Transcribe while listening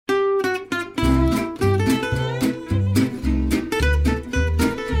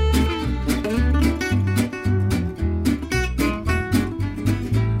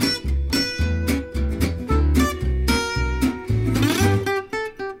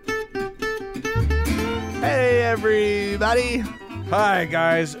everybody. Hi,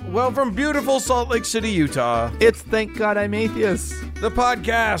 guys. Well, from beautiful Salt Lake City, Utah, It's Thank God I'm Atheist. the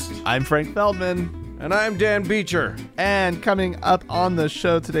podcast. I'm Frank Feldman. And I'm Dan Beecher. And coming up on the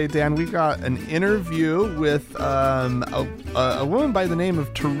show today, Dan, we've got an interview with a woman by the name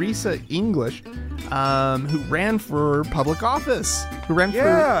of Teresa English, who ran for public office.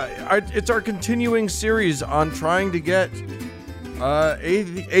 It's our continuing series on trying to get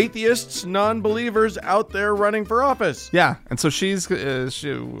atheists, non-believers out there running for office. Yeah, and so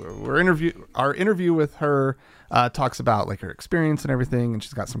our interview with her talks about like her experience and everything, and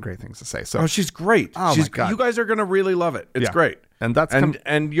she's got some great things to say. So she's great. Oh my God. You guys are gonna really love it. It's great, and that's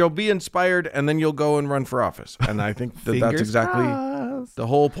and you'll be inspired, and then you'll go and run for office. And I think that's exactly the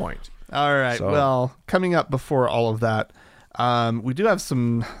whole point. All right. So. Well, coming up before all of that, we do have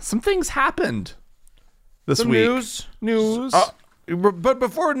some things happened this week. News. But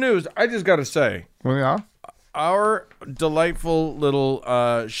before news, I just got to say, our delightful little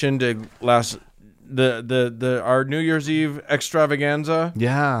shindig our New Year's Eve extravaganza.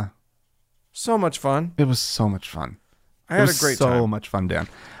 Yeah. So much fun. It was so much fun. I had a great time. So much fun, Dan.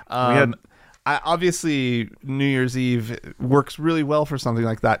 Obviously, New Year's Eve works really well for something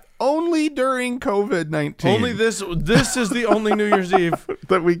like that. Only during COVID-19. Only this is the only New Year's Eve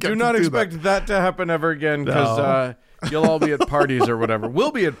that we get. Do not expect that to happen ever again, because you'll all be at parties or whatever.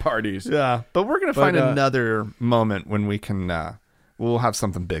 We'll be at parties. Yeah, but we're gonna find another moment when we can. We'll have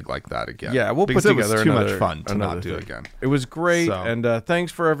something big like that again. Yeah, we'll because put together. It was too much fun to not do again. It was great, and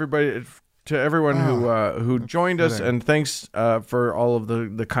thanks for everybody. To everyone who joined us, and thanks for all of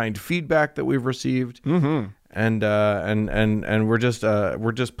the kind feedback that we've received, and we're just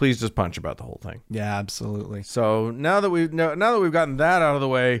pleased as punch about the whole thing. Yeah, absolutely. So now that we've gotten that out of the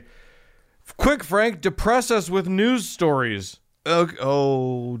way, quick, Frank, depress us with news stories.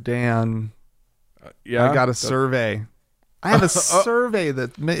 Oh, Dan, yeah, I got a survey. I have a survey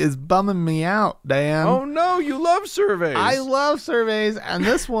that is bumming me out, Dan. Oh no, you love surveys. I love surveys, and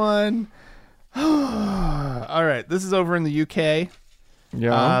this one. All right, this is over in the UK.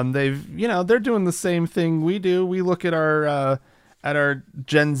 Yeah, they're doing the same thing we do. We look at our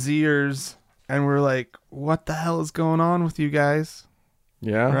Gen Zers and we're like, what the hell is going on with you guys?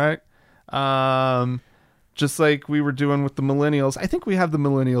 Yeah, right. Just like we were doing with the millennials. I think we have the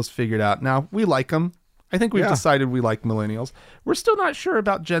millennials figured out now. We like them. I think we've decided we like millennials. We're still not sure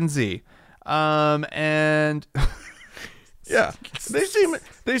about Gen Z. And yeah, they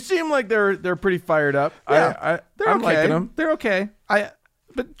seem like they're pretty fired up. Yeah, I'm liking them. They're okay.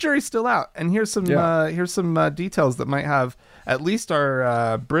 But jury's still out. And here's some details that might have at least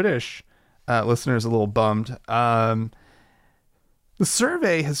our British listeners a little bummed. The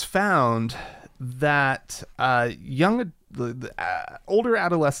survey has found that older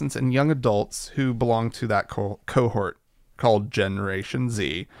adolescents and young adults who belong to that cohort called Generation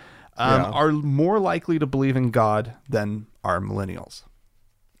Z are more likely to believe in God than are millennials.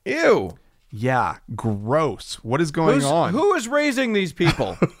 Ew. Yeah, gross. What is going on? Who is raising these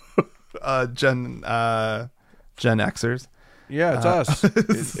people? Gen Xers. Yeah, it's us.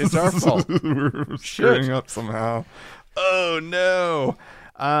 It's our fault. We're screwing up somehow. Oh no.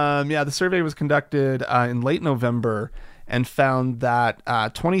 The survey was conducted in late November and found that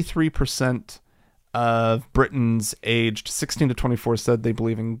 23% of Britons aged 16 to 24 said they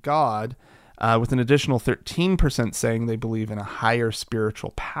believe in God, with an additional 13% saying they believe in a higher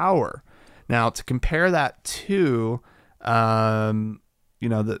spiritual power. Now, to compare that to, that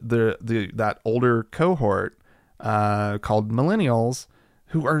older cohort called millennials,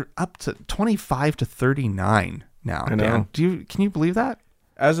 who are up to 25 to 39 now. I know. Dan, can you believe that?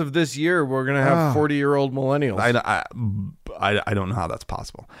 As of this year, we're going to have 40-year-old millennials. I don't know how that's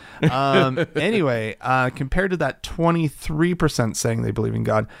possible. Anyway, compared to that 23% saying they believe in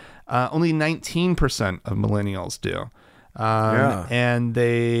God, only 19% of millennials do. And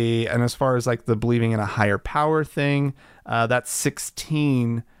as far as like the believing in a higher power thing, that's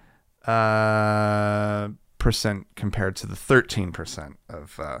 16% compared to the 13%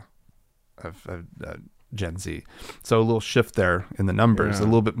 of Gen Z. So a little shift there in the numbers, a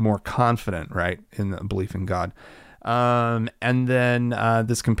little bit more confident, right, in the belief in God. And then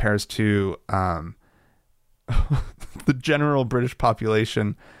this compares to the general British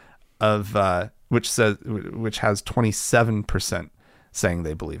population of which has 27% saying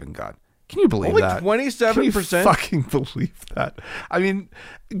they believe in God. Can you believe that? Only 27%? Can you fucking believe that? I mean,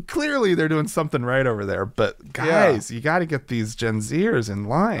 clearly they're doing something right over there, but guys, you got to get these Gen Zers in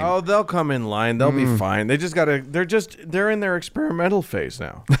line. Oh, they'll come in line. They'll be fine. They just got to, they're in their experimental phase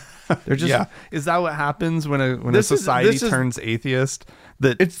now. They're just, Is that what happens when a society turns atheist?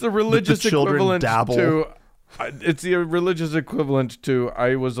 That it's the religious the children equivalent dabble? to It's the religious equivalent to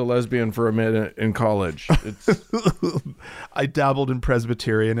I was a lesbian for a minute in college. It's, I dabbled in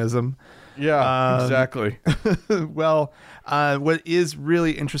Presbyterianism. yeah, exactly. Well, what is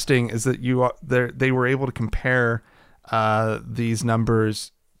really interesting is that they were able to compare these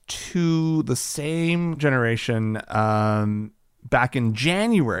numbers to the same generation back in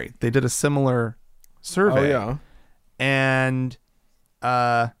January. They did a similar survey. Oh, yeah. And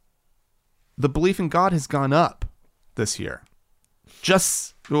the belief in God has gone up this year.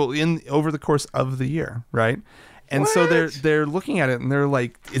 Over the course of the year, right? And so they're looking at it and they're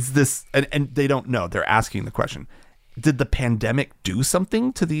like, is this, and they don't know. They're asking the question, did the pandemic do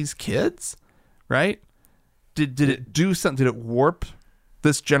something to these kids? Right? Did it do something? Did it warp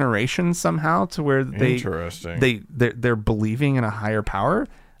this generation somehow to where they're believing in a higher power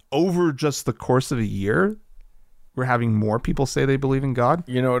over just the course of a year? We're having more people say they believe in God.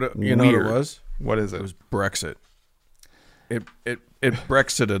 You know what it was? What is it? It was Brexit. It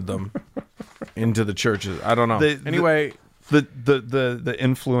Brexited them into the churches. I don't know. Anyway, the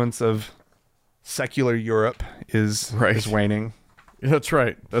influence of secular Europe is waning. That's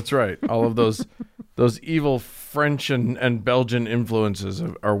right. All of those evil French and Belgian influences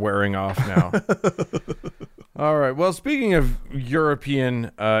are wearing off now. All right. Well, speaking of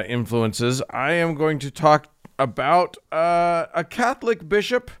European influences, I am going to talk about a Catholic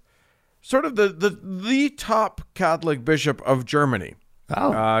bishop, sort of the top Catholic bishop of Germany.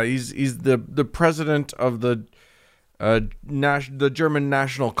 Oh, he's the president of the German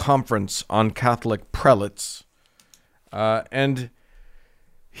National Conference on Catholic Prelates, and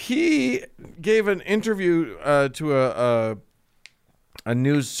he gave an interview to a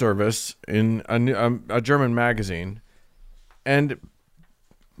news service in a German magazine, and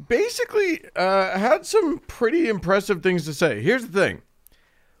basically had some pretty impressive things to say. Here's the thing.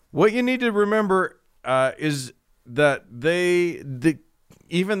 What you need to remember is that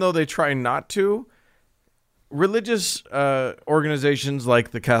even though they try not to, religious organizations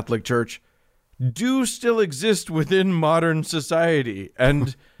like the Catholic Church do still exist within modern society.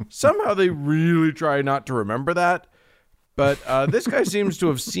 And somehow they really try not to remember that. But this guy seems to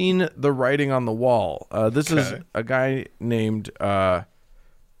have seen the writing on the wall. This is a guy named Georg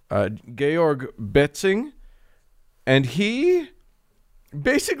Betzing, and he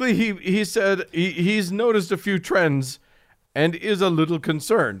said he's noticed a few trends and is a little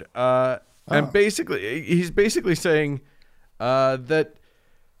concerned. And he's basically saying that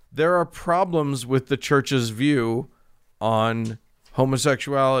there are problems with the church's view on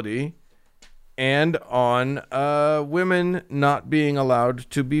homosexuality and on women not being allowed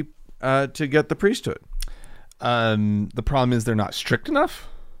to be to get the priesthood. The problem is they're not strict enough.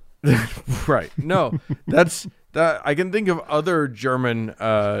 Right. No, that's that. I can think of other German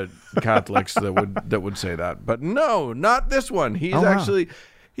Catholics that would say that, but no, not this one. He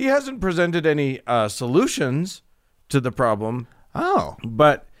hasn't presented any solutions to the problem. Oh,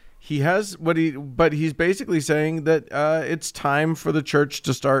 but he's basically saying that it's time for the church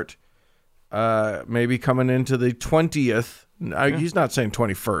to start maybe coming into the 20th. He's not saying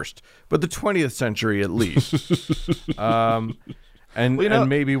 21st, but the 20th century at least. And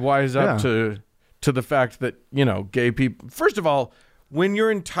maybe wise up to the fact that, gay people, first of all, when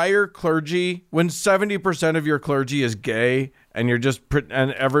your entire clergy, when 70% of your clergy is gay and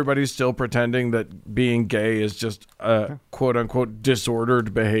and everybody's still pretending that being gay is just a quote unquote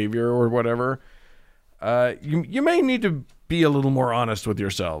disordered behavior or whatever, you may need to be a little more honest with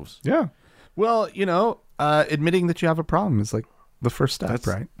yourselves. Yeah. Well, admitting that you have a problem is like the first step,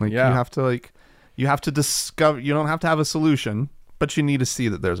 right? Like you have to discover, you don't have to have a solution, but you need to see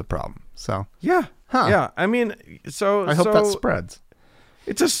that there's a problem. So yeah. I mean, I hope that spreads.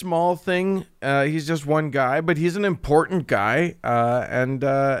 It's a small thing. He's just one guy, but he's an important guy.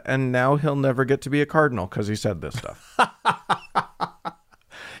 And now he'll never get to be a cardinal because he said this stuff.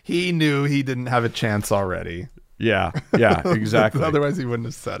 He knew he didn't have a chance already. Yeah, exactly. Otherwise, he wouldn't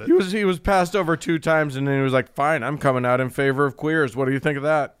have said it. He was passed over 2 times, and then he was like, "Fine, I'm coming out in favor of queers. What do you think of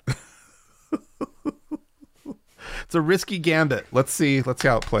that?" It's a risky gambit. Let's see how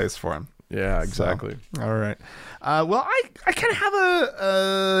it plays for him. Yeah, exactly. So, all right. Well, I kind of have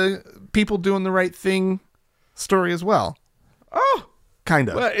a people doing the right thing story as well. Oh, kind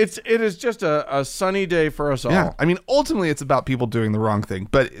of. Well, it is just a sunny day for us all. Yeah. I mean, ultimately, it's about people doing the wrong thing,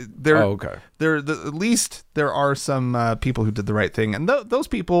 but at least there are some people who did the right thing, and those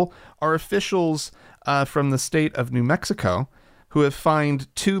people are officials from the state of New Mexico who have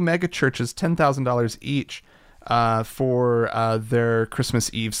fined 2 mega churches $10,000 each for their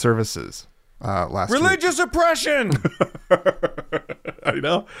Christmas Eve services last Religious week. oppression! I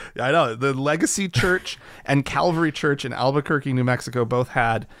know. I know. The Legacy Church and Calvary Church in Albuquerque, New Mexico, both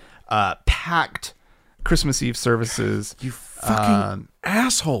had packed Christmas Eve services. You fucking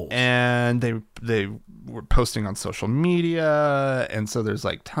assholes. And they were posting on social media, and so there's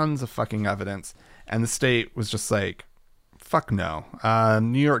like tons of fucking evidence. And the state was just like, fuck no.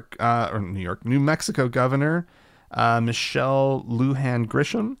 New Mexico Governor Michelle Lujan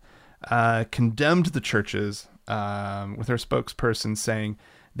Grisham condemned the churches with her spokesperson saying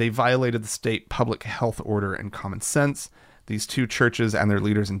they violated the state public health order and common sense. These two churches and their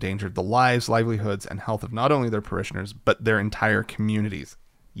leaders endangered the lives, livelihoods, and health of not only their parishioners, but their entire communities.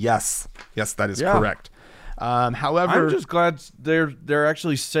 Yes, that is correct. However, I'm just glad they're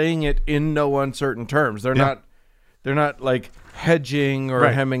actually saying it in no uncertain terms. They're not like hedging or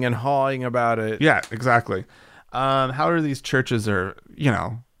hemming and hawing about it. Yeah, exactly. However, these churches are,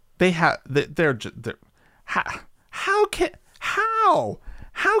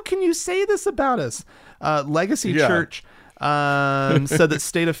 how can you say this about us? Legacy Church said that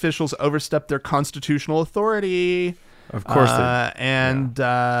state officials overstepped their constitutional authority. Of course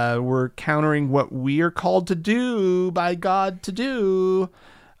we're countering what we are called to do by God to do.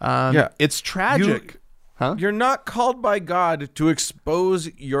 It's tragic. You're not called by God to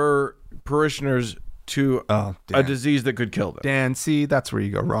expose your parishioners to a disease that could kill them. Dan, see, that's where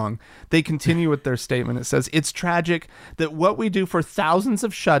you go wrong. They continue with their statement. It says, it's tragic that what we do for thousands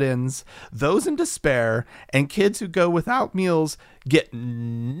of shut-ins, those in despair, and kids who go without meals get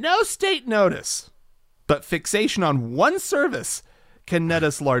no state notice. But fixation on one service can net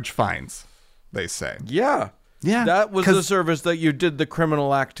us large fines, they say. Yeah. That was the service that you did the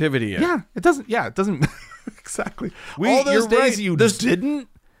criminal activity in. It doesn't exactly. All those days you didn't,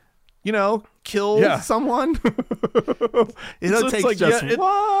 kill someone. It takes just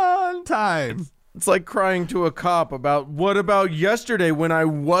one time. It's like crying to a cop about, what about yesterday when I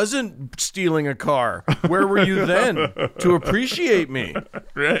wasn't stealing a car? Where were you then to appreciate me?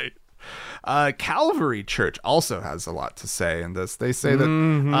 Right. Calvary Church also has a lot to say in this. They say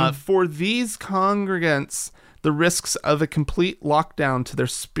that for these congregants, the risks of a complete lockdown to their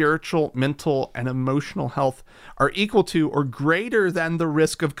spiritual, mental, and emotional health are equal to or greater than the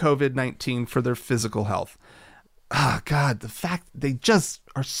risk of COVID-19 for their physical health. God, the fact they just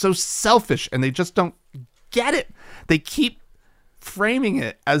are so selfish and they just don't get it. They keep framing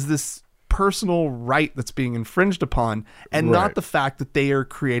it as this personal right that's being infringed upon and not the fact that they are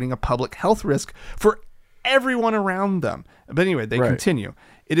creating a public health risk for everyone around them. But anyway, they continue.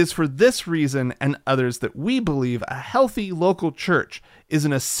 It is for this reason and others that we believe a healthy local church is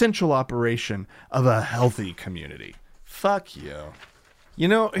an essential operation of a healthy community. Fuck you.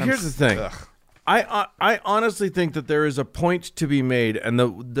 Here's the thing. I honestly think that there is a point to be made, and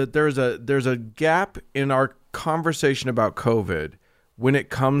that there's a gap in our conversation about COVID when it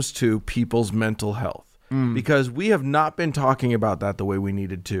comes to people's mental health. Because we have not been talking about that the way we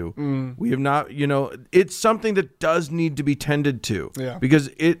needed to. We have not, it's something that does need to be tended to. Yeah. Because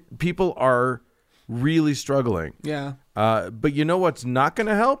people are really struggling. Yeah. But you know what's not going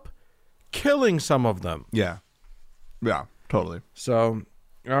to help? Killing some of them. Yeah. Yeah, totally. So,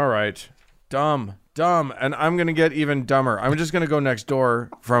 all right. Dumb. And I'm going to get even dumber. I'm just going to go next door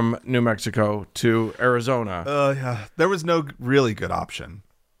from New Mexico to Arizona. Yeah. There was no really good option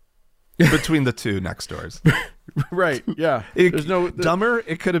between the two next doors. Right. Yeah. There's dumber.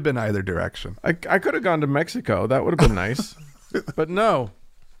 It could have been either direction. I could have gone to Mexico. That would have been nice. But no.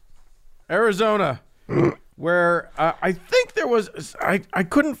 Arizona, where I think there was, I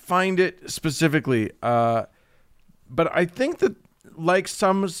couldn't find it specifically, but I think that like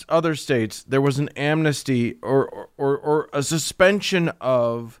some other states, there was an amnesty or a suspension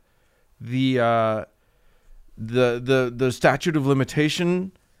of the statute of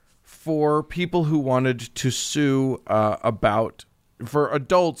limitation for people who wanted to sue for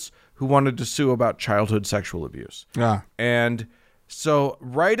adults who wanted to sue about childhood sexual abuse. Yeah. And so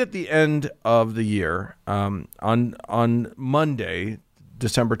right at the end of the year, on Monday,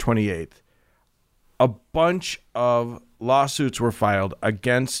 December 28th, a bunch of lawsuits were filed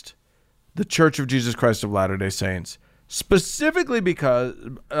against the Church of Jesus Christ of Latter-day Saints, specifically because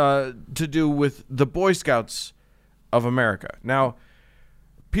to do with the Boy Scouts of America. Now,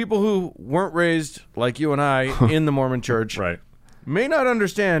 people who weren't raised like you and I in the Mormon Church may not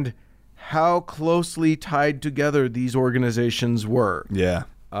understand how closely tied together these organizations were. Yeah.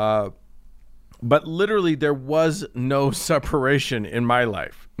 But literally, there was no separation in my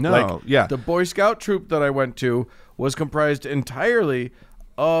life. No, The Boy Scout troop that I went to was comprised entirely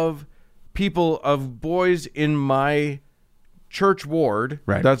of boys in my church ward.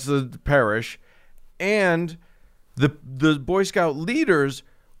 Right. That's the parish. And the Boy Scout leaders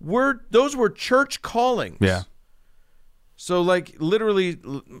were church callings. Yeah. So, like, literally,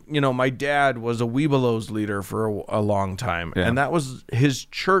 my dad was a Webelos leader for a long time, and that was his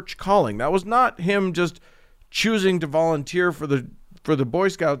church calling. That was not him just choosing to volunteer for the Boy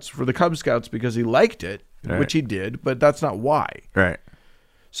Scouts, for the Cub Scouts, because he liked it, which he did, but that's not why. Right.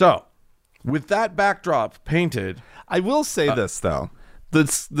 So, with that backdrop painted... I will say this, though.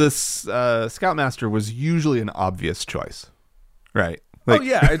 This Scoutmaster was usually an obvious choice. Right. Like,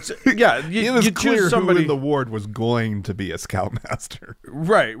 it was clear choose somebody who in the ward was going to be a Scoutmaster.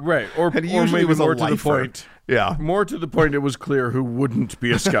 Right. Or usually maybe was more a to the lifer. point. Yeah. More to the point, it was clear who wouldn't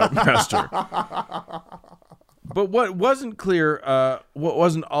be a Scoutmaster. But what wasn't clear, what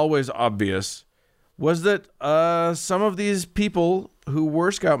wasn't always obvious, was that some of these people who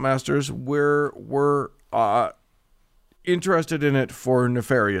were Scoutmasters were interested in it for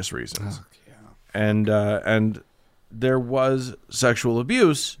nefarious reasons. And there was sexual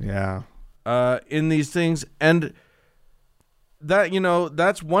abuse in these things, and that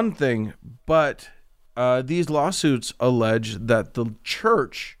that's one thing, but these lawsuits allege that the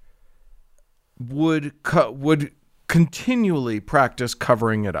church would continually practice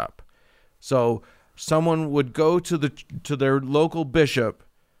covering it up. So someone would go to their local bishop,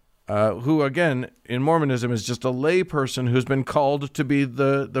 who again in Mormonism is just a lay person who's been called to be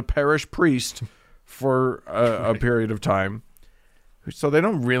the parish priest for a period of time. So they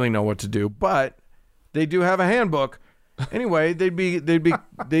don't really know what to do, but they do have a handbook. Anyway, they'd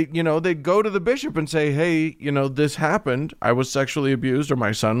go to the bishop and say, hey, this happened. I was sexually abused, or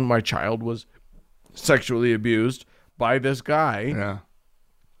my child was sexually abused by this guy. Yeah.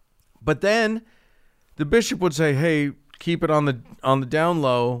 But then the bishop would say, hey, keep it on the down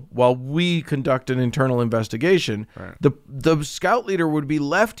low while we conduct an internal investigation. Right. The scout leader would be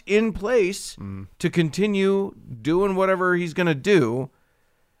left in place to continue doing whatever he's going to do,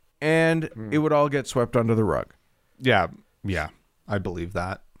 and it would all get swept under the rug. Yeah. I believe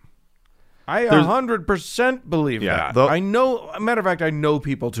that. I 100% believe that. I know, matter of fact, I know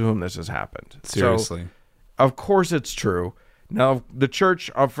people to whom this has happened. Seriously. So, of course it's true. Now, the church,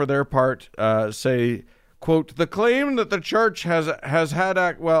 for their part, say, quote, the claim that the church has had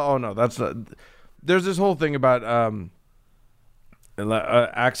that's not. There's this whole thing about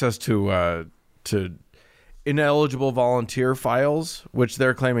access to ineligible volunteer files, which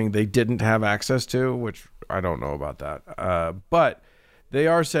they're claiming they didn't have access to, which I don't know about that. But they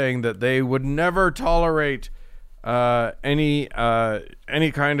are saying that they would never tolerate any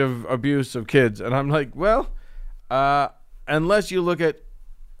kind of abuse of kids. And I'm like, well, unless you look at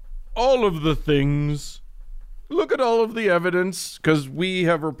all of the things, look at all of the evidence, because we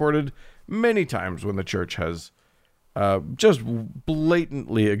have reported many times when the church has just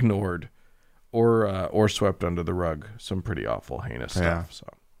blatantly ignored or swept under the rug some pretty awful, heinous stuff.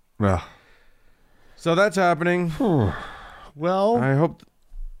 So that's happening. Well, I hope.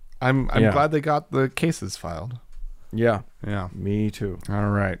 I'm glad they got the cases filed. Yeah. Me too. All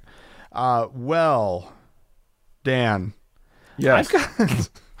right. Well, Dan. Yes.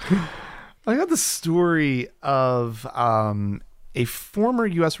 I got the story of a former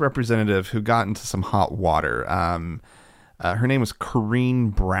U.S. representative who got into some hot water. Her name was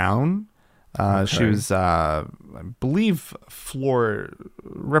Corrine Brown. She was, I believe,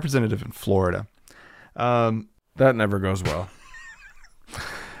 representative in Florida. That never goes well.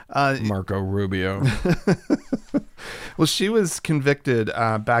 Marco Rubio. Well, she was convicted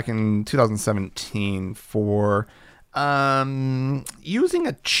back in 2017 for using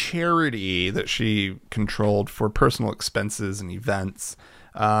a charity that she controlled for personal expenses and events.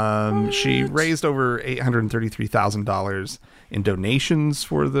 She raised over $833,000 in donations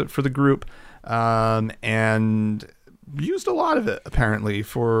for the group, and used a lot of it apparently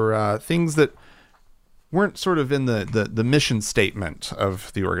for things that weren't sort of in the mission statement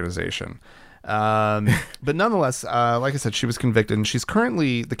of the organization. But nonetheless, like I said, she was convicted, and she's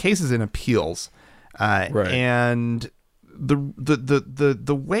currently, the case is in appeals. Right. And the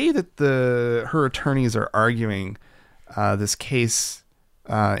way that her attorneys are arguing this case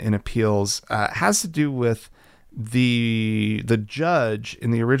in appeals has to do with the judge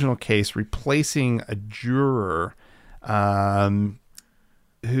in the original case replacing a juror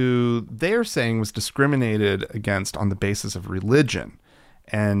who they're saying was discriminated against on the basis of religion,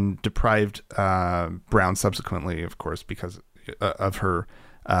 and deprived Brown subsequently, of course, because of her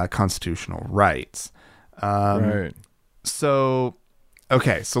constitutional rights. Right. So,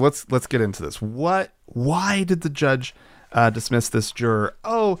 okay, so let's get into this. Why did the judge dismiss this juror?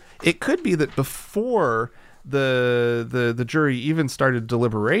 Oh, it could be that before the jury even started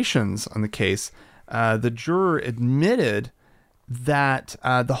deliberations on the case, the juror admitted that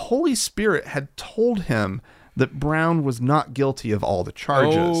the Holy Spirit had told him that Brown was not guilty of all the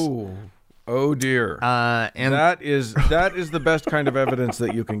charges. Oh dear. And that is the best kind of evidence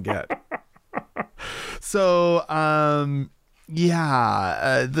that you can get. So, the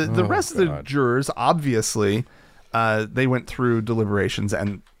rest of the jurors, obviously, they went through deliberations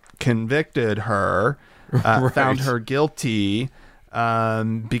and convicted her, found her guilty,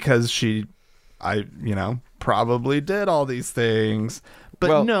 because she, probably did all these things.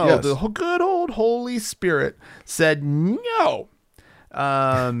 But the good old Holy Spirit said no.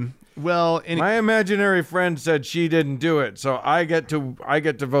 My imaginary friend said she didn't do it, so I get to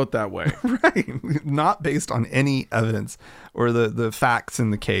vote that way. Right. Not based on any evidence or the facts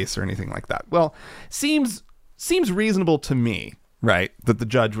in the case or anything like that. Well, seems reasonable to me, right? That the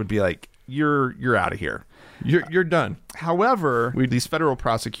judge would be like, you're out of here. You're done. However, these federal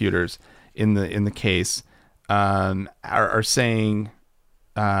prosecutors in the case are saying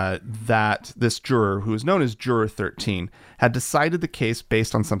that this juror, who is known as Juror 13, had decided the case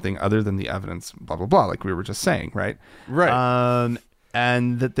based on something other than the evidence, blah, blah, blah, like we were just saying, right? Right.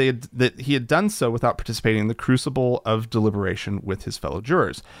 And that he had done so without participating in the crucible of deliberation with his fellow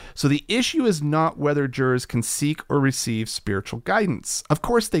jurors. So the issue is not whether jurors can seek or receive spiritual guidance. Of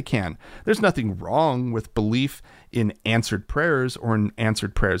course they can. There's nothing wrong with belief in answered prayers or in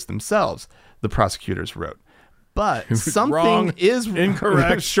answered prayers themselves, the prosecutors wrote. But something wrong, is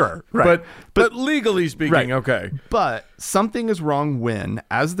incorrect. Sure, right. But legally speaking, right. Okay. But something is wrong when,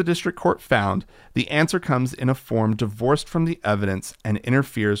 as the district court found, the answer comes in a form divorced from the evidence and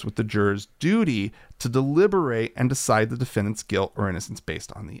interferes with the juror's duty to deliberate and decide the defendant's guilt or innocence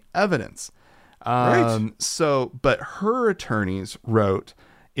based on the evidence. Right. But her attorneys wrote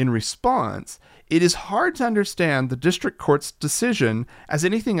in response, it is hard to understand the district court's decision as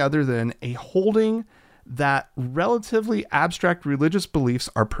anything other than a holding that relatively abstract religious beliefs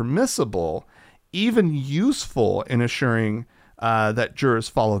are permissible, even useful in assuring that jurors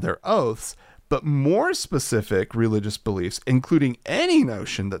follow their oaths, but more specific religious beliefs, including any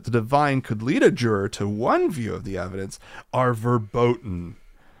notion that the divine could lead a juror to one view of the evidence, are verboten.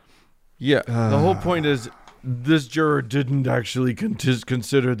 Yeah, the whole point is this juror didn't actually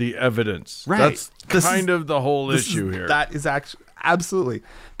consider the evidence. Right. That's kind of the whole issue here. That is actually absolutely,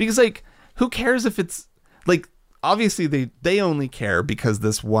 because who cares if it's obviously they only care because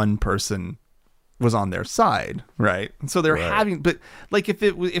this one person was on their side, right? And so they're having, but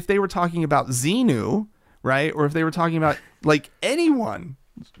if they were talking about Xenu, right, or if they were talking about anyone,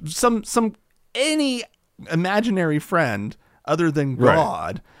 any imaginary friend other than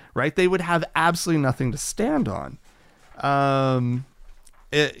God, right? They would have absolutely nothing to stand on.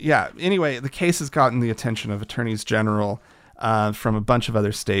 Anyway, the case has gotten the attention of attorneys general from a bunch of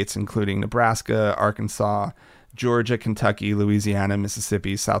other states, including Nebraska, Arkansas, Georgia, Kentucky, Louisiana,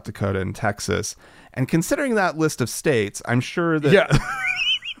 Mississippi, South Dakota, and Texas. And considering that list of states, I'm sure that... Yeah.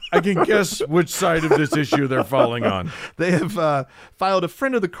 I can guess which side of this issue they're falling on. They have filed a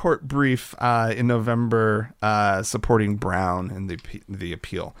friend of the court brief in November supporting Brown and the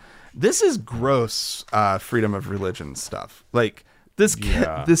appeal. This is gross freedom of religion stuff. This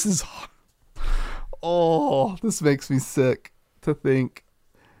is... Oh, this makes me sick to think.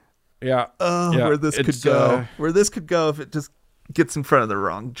 Yeah. Where this could go. Where this could go if it just gets in front of the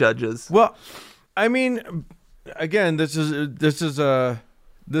wrong judges. Well, I mean, again, this is a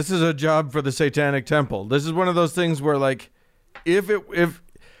job for the Satanic Temple. This is one of those things where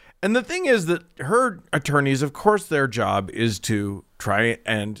and the thing is that her attorneys, of course, their job is to try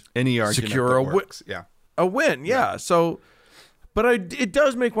and secure a win. Yeah. So, but it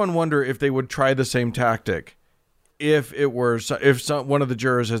does make one wonder if they would try the same tactic if one of the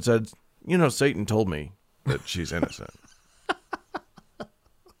jurors had said, Satan told me that she's innocent.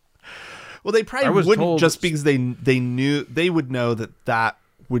 Well, they probably wouldn't, just because they would know that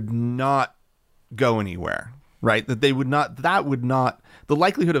would not go anywhere, right? That the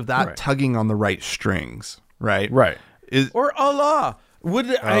likelihood of that tugging on the right strings, right? Right. Or Allah. One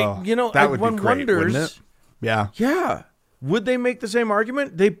wonders. Yeah. Yeah. Would they make the same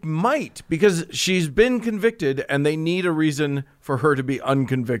argument? They might, because she's been convicted and they need a reason for her to be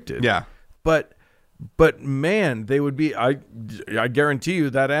unconvicted. Yeah. But man, they would be, I guarantee you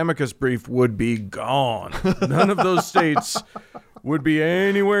that amicus brief would be gone. None of those states would be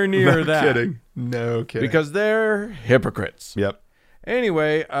anywhere near that. No kidding. Because they're hypocrites. Yep.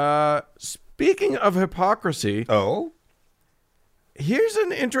 Anyway, speaking of hypocrisy. Oh? Here's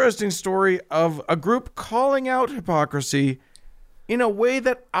an interesting story of a group calling out hypocrisy in a way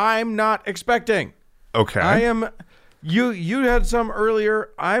that I'm not expecting. Okay. You had some earlier.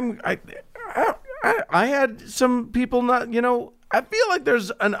 I I had some people not, I feel like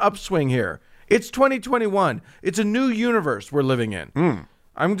there's an upswing here. It's 2021. It's a new universe we're living in.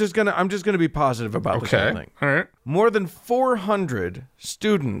 I'm just gonna be positive about this whole thing. All right. More than 400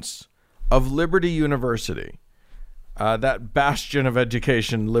 students of Liberty University, that bastion of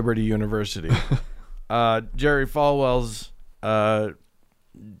education, Liberty University, Jerry Falwell's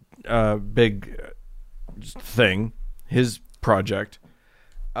big thing, his project,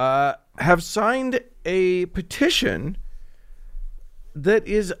 have signed a petition that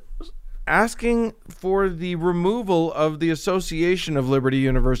is asking for the removal of the association of Liberty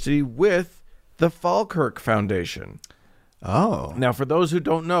University with the Falkirk Foundation. Oh. Now, for those who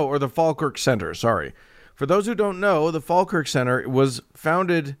don't know, or the Falkirk Center, sorry. For those who don't know, the Falkirk Center was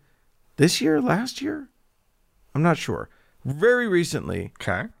founded this year, last year? I'm not sure. Very recently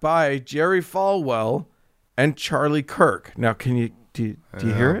by Jerry Falwell and Charlie Kirk. Now, do you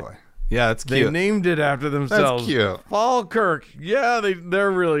hear it? Boy. Yeah, that's cute. They named it after themselves. That's cute. Falkirk. Yeah, they're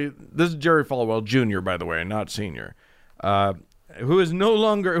really... This is Jerry Falwell Jr., by the way, not senior. Who is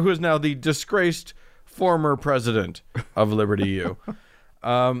now the disgraced former president of Liberty U.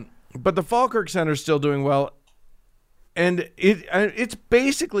 But the Falkirk Center is still doing well. And it's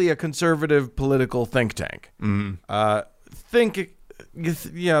basically a conservative political think tank. Mm-hmm. The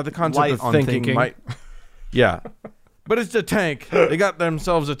concept Light of on thinking might... Yeah. But it's a tank. They got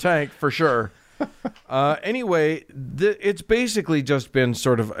themselves a tank for sure. Anyway, it's basically just been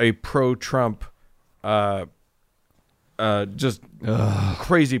sort of a pro-Trump, just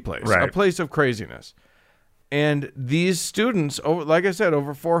crazy place, right. A place of craziness. And these students, like I said,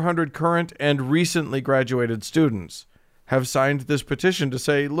 over 400 current and recently graduated students have signed this petition to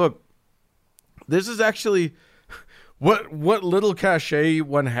say, look, this is actually... What little cachet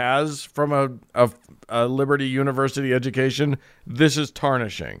one has from a Liberty University education, this is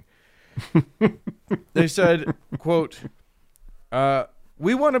tarnishing. They said, quote,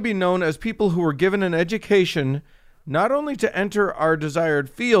 we want to be known as people who were given an education not only to enter our desired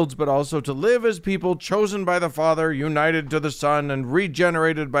fields, but also to live as people chosen by the Father, united to the Son, and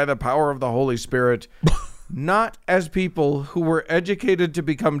regenerated by the power of the Holy Spirit, not as people who were educated to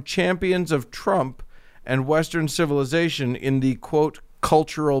become champions of Trump and Western civilization in the, quote,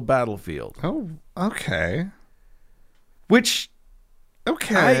 cultural battlefield. Oh, okay. Which,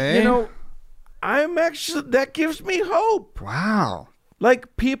 okay. I'm actually, that gives me hope. Wow.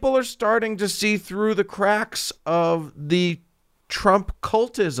 Like, people are starting to see through the cracks of the Trump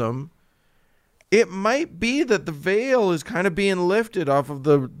cultism. It might be that the veil is kind of being lifted off of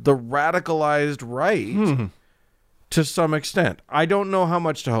the radicalized right to some extent. I don't know how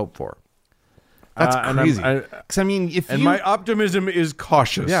much to hope for. That's crazy. Because my optimism is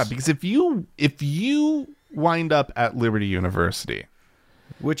cautious. Yeah, because if you wind up at Liberty University,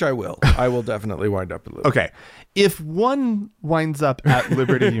 which I will definitely wind up at Liberty. Okay, if one winds up at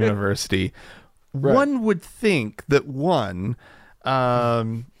Liberty University, right. One would think that one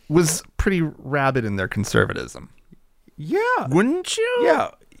was pretty rabid in their conservatism. Yeah, wouldn't you?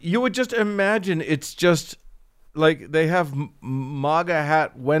 Yeah, you would just imagine it's just. Like, they have MAGA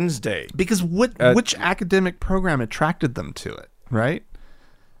Hat Wednesday. Because which academic program attracted them to it, right?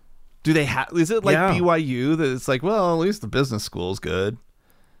 Do they have... Is it like BYU that it's like, well, at least the business school is good,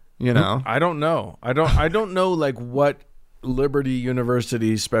 I don't know. I don't know, like, what Liberty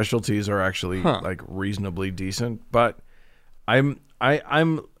University specialties are actually, like, reasonably decent. But I'm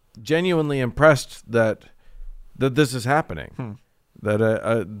genuinely impressed that this is happening.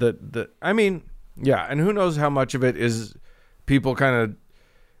 Yeah, and who knows how much of it is people kind of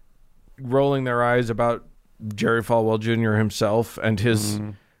rolling their eyes about Jerry Falwell Jr. himself and his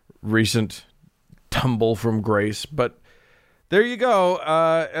recent tumble from grace. But there you go.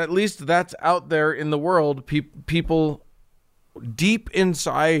 At least that's out there in the world. People deep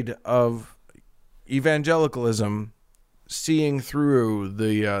inside of evangelicalism seeing through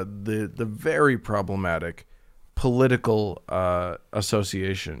the very problematic political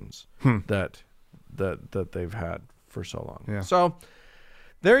associations that they've had for so long. Yeah. So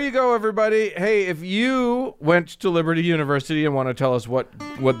there you go, everybody. Hey, if you went to Liberty University and want to tell us what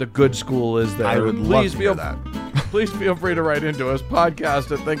the good school is there, I would love to hear that. Please feel free to write into us,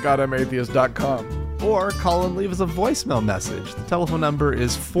 podcast@thankgodimatheist.com. Or call and leave us a voicemail message. The telephone number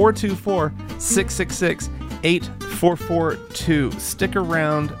is 424-666-8442. Stick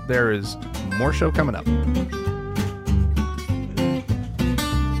around. There is more show coming up.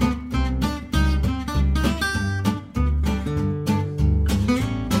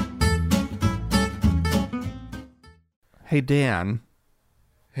 Hey, Dan.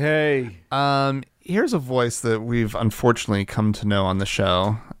 Hey. Here's a voice that we've unfortunately come to know on the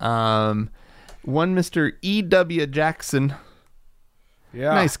show. One Mr. E.W. Jackson.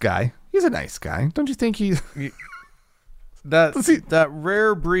 Yeah. Nice guy. He's a nice guy. Don't you think he's... that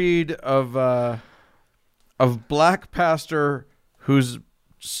rare breed of black pastor who's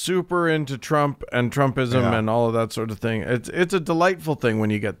super into Trump and Trumpism and all of that sort of thing. It's a delightful thing when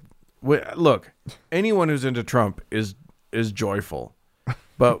you get... Look, anyone who's into Trump is joyful.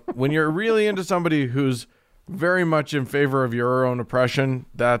 But when you're really into somebody who's very much in favor of your own oppression,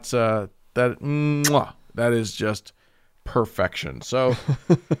 that is just perfection. So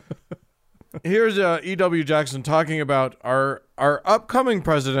here's E.W. Jackson talking about our upcoming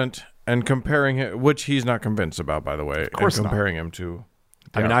president and comparing him, which he's not convinced about, by the way. Of course, comparing him to.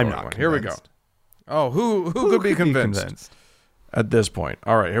 I'm not convinced. Here we go. Oh, who could be convinced at this point?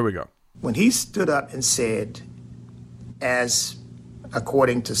 All right, here we go. When he stood up and said, as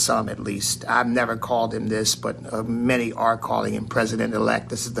according to some at least, I've never called him this, but many are calling him president-elect.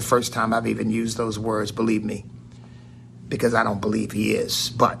 This is the first time I've even used those words, believe me, because I don't believe he is.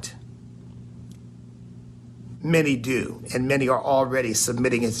 But many do, and many are already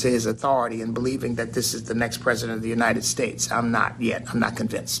submitting it to his authority and believing that this is the next president of the United States. I'm not yet. I'm not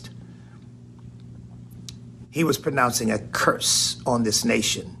convinced. He was pronouncing a curse on this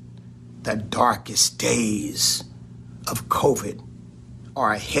nation. The darkest days of COVID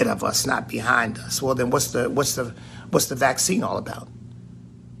are ahead of us, not behind us. Well, then what's the vaccine all about?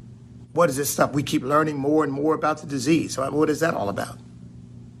 What is this stuff? We keep learning more and more about the disease. What is that all about?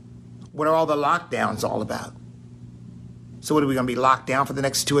 What are all the lockdowns all about? So what, are we going to be locked down for the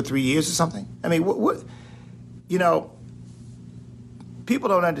next 2 or 3 years or something? I mean, what you know, people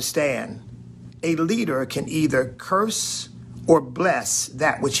don't understand. A leader can either curse or bless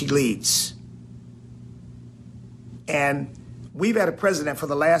that which he leads. And we've had a president for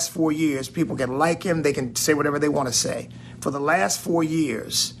the last 4 years. People can like him. They can say whatever they want to say. For the last 4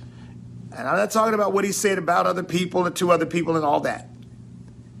 years, and I'm not talking about what he said about other people and to other people and all that.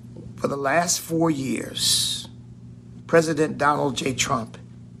 For the last 4 years, President Donald J. Trump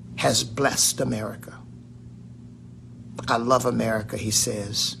has blessed America. I love America, he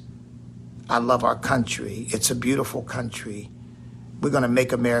says. I love our country. It's a beautiful country. We're going to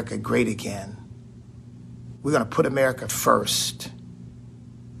make America great again. We're going to put America first.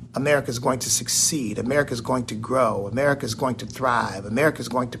 America is going to succeed. America is going to grow. America is going to thrive. America is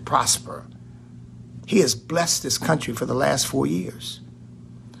going to prosper. He has blessed this country for the last 4 years.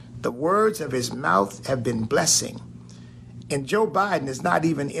 The words of his mouth have been blessing. And Joe Biden is not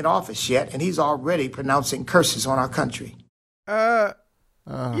even in office yet, and he's already pronouncing curses on our country.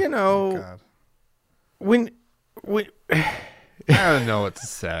 You know, God. when I don't know what to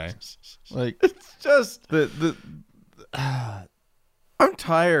say. Like, it's just I'm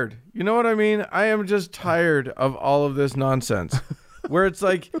tired. You know what I mean? I am just tired of all of this nonsense. Where it's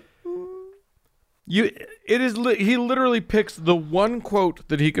like he literally picks the one quote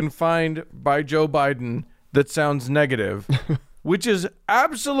that he can find by Joe Biden that sounds negative, which is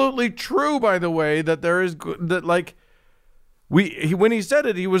absolutely true, by the way, that there is that, like, when he said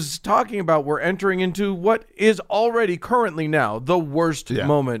it, he was talking about we're entering into what is already currently now the worst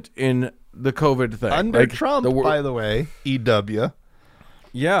moment in the COVID thing. Under Trump, by the way, EW.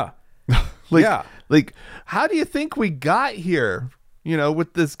 Yeah. Like, how do you think we got here, you know,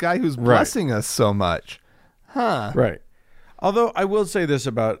 with this guy who's blessing us so much? Huh. Right. Although I will say this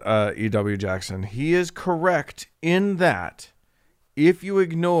about E.W. Jackson. He is correct in that if you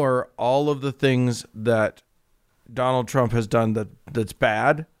ignore all of the things that Donald Trump has done that's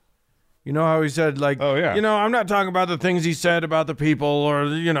bad, you know how he said, like, you know, I'm not talking about the things he said about the people or,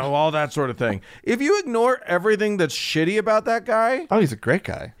 you know, all that sort of thing. If you ignore everything that's shitty about that guy. Oh, he's a great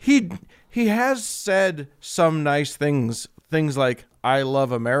guy. He has said some nice things like, I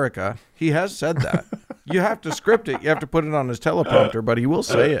love America. He has said that. You have to script it. You have to put it on his teleprompter, but he will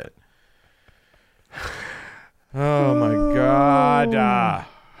say it. Oh, my God.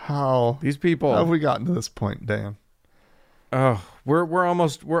 How these people. How have we gotten to this point, Dan? Oh, we're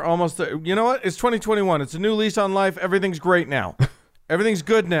almost there. You know what? It's 2021. It's a new lease on life. Everything's great now. Everything's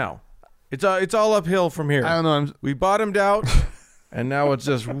good now. It's all uphill from here. I don't know. We bottomed out, and now it's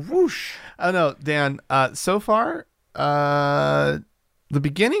just whoosh. I don't know, Dan. So far, the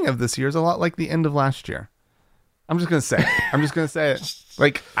beginning of this year is a lot like the end of last year. I'm just gonna say it.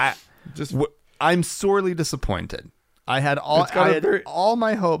 Like, I'm sorely disappointed. I had all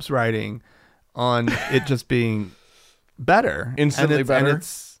my hopes riding on it just being better, instantly better,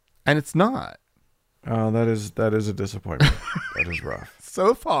 and it's not. Oh, that is a disappointment. That is rough.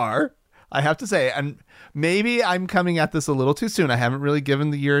 So far, I have to say, and maybe I'm coming at this a little too soon. I haven't really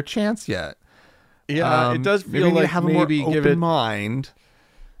given the year a chance yet. Yeah, it does feel maybe like have maybe a more open mind.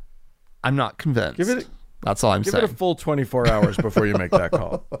 I'm not convinced. Give it. That's all I'm Give saying. it a full 24 hours before you make that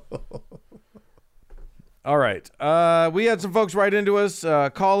call. All right. We had some folks write into us,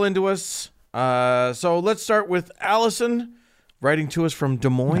 call into us. So let's start with Allison writing to us from Des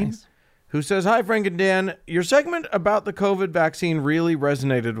Moines, who says, "Hi, Frank and Dan. Your segment about the COVID vaccine really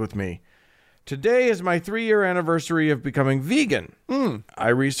resonated with me. Today is my 3-year anniversary of becoming vegan. I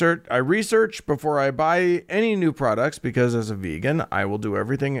research before I buy any new products because as a vegan, I will do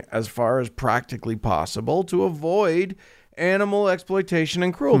everything as far as practically possible to avoid animal exploitation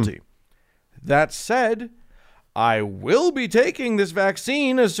and cruelty. That said, I will be taking this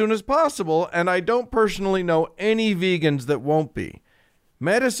vaccine as soon as possible, and I don't personally know any vegans that won't be.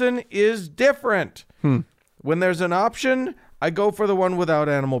 Medicine is different. When there's an option, I go for the one without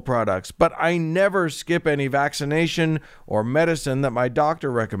animal products, but I never skip any vaccination or medicine that my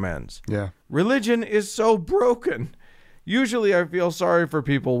doctor recommends. Yeah. Religion is so broken. Usually I feel sorry for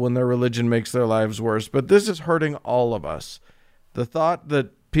people when their religion makes their lives worse, but this is hurting all of us. The thought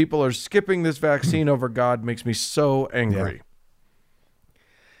that people are skipping this vaccine over God makes me so angry."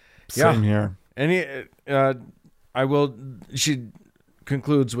 Same here. She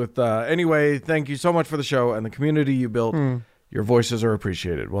concludes with, "Anyway, thank you so much for the show and the community you built. Your voices are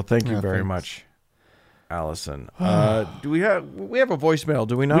appreciated." Well, thank you very much, Allison. Do we have a voicemail?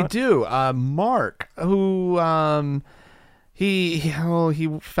 Do we not? We do. Mark, who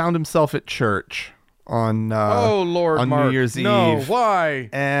he found himself at church on oh Lord, on Mark. New Year's No, Eve. why?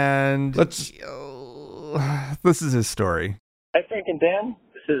 And Let's. this is his story. Hi, Frank and Dan.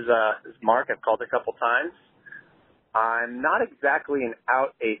 This is Mark. I've called a couple times. I'm not exactly an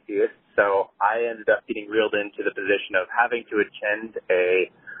out atheist, so I ended up getting reeled into the position of having to attend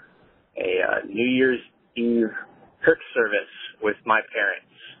a New Year's Eve church service with my parents.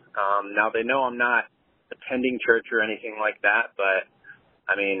 Now, they know I'm not attending church or anything like that, but,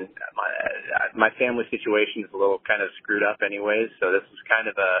 I mean, my family situation is a little kind of screwed up anyways, so this was kind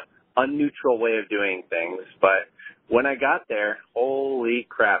of a unneutral way of doing things. But when I got there, holy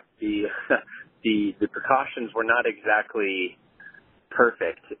crap, the precautions were not exactly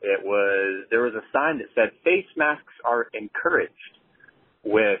perfect. There was a sign that said face masks are encouraged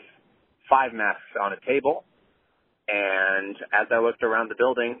with 5 masks on a table. And as I looked around the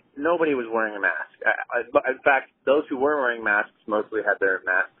building, nobody was wearing a mask. In fact, those who were wearing masks mostly had their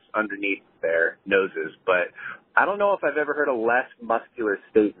masks underneath their noses. But I don't know if I've ever heard a less muscular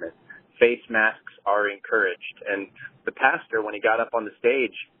statement. Face masks are encouraged. And the pastor, when he got up on the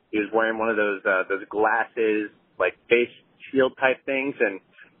stage, he was wearing one of those glasses, like face shield type things, and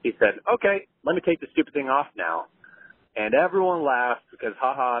he said, "Okay, let me take the stupid thing off now." And everyone laughed because,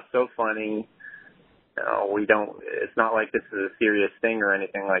 haha, so funny. It's not like this is a serious thing or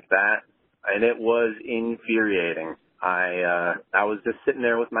anything like that. And it was infuriating. I was just sitting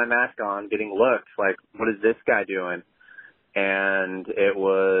there with my mask on, getting looks like, what is this guy doing? And it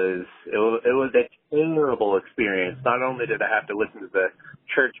was a terrible experience. Not only did I have to listen to the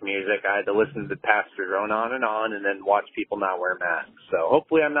church music, I had to listen to the pastor going on, and then watch people not wear masks. So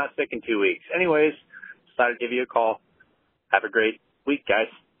hopefully I'm not sick in 2 weeks. Anyways, decided to give you a call. Have a great week, guys.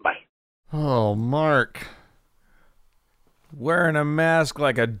 Bye. Oh, Mark. Wearing a mask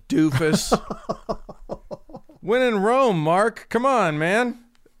like a doofus. When in Rome, Mark. Come on, man.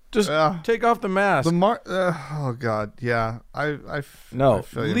 Just take off the mask. Oh God, yeah. I feel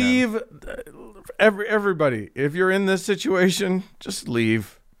you, leave. man. Everybody, if you're in this situation, just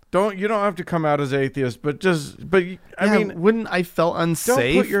leave. You don't have to come out as atheist, but I mean, wouldn't I felt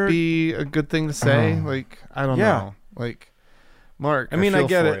unsafe be a good thing to say? I don't know. Mark, I mean, I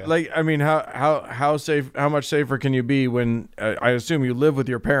get it. You. How safe? How much safer can you be when I assume you live with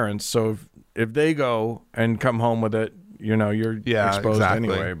your parents? So if they go and come home with it, you're exposed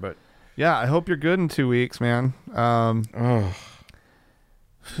anyway. But yeah, I hope you're good in 2 weeks, man.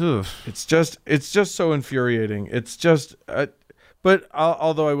 It's just so infuriating. It's just, but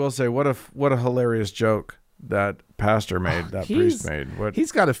although I will say, what a hilarious joke that pastor made, that priest made.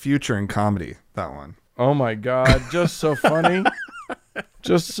 He's got a future in comedy. That one. Oh my God, just so funny.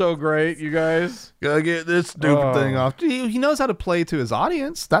 Just so great, you guys. Gotta get this stupid thing off. He knows how to play to his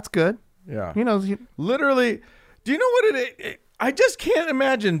audience. That's good. Yeah. He knows. Literally, do you know what I just can't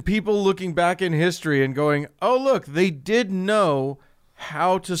imagine people looking back in history and going, oh, look, they did know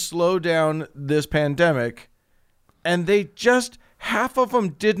how to slow down this pandemic, and half of them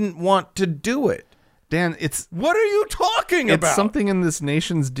didn't want to do it. Dan, what are you talking about? It's something in this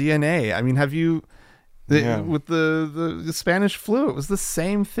nation's DNA. I mean, have you... With the Spanish flu, it was the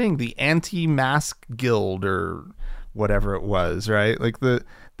same thing. The anti-mask guild or whatever it was, right?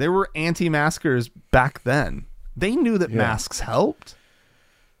 They were anti-maskers back then. They knew that masks helped.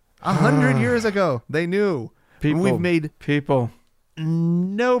 100 years ago, they knew. People, We've made people.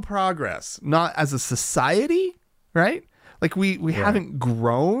 no progress, not as a society, right? Like we haven't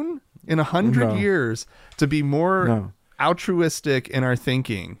grown in 100 No. years to be more No. altruistic in our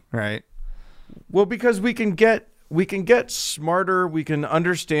thinking, right? Well, because we can get smarter, we can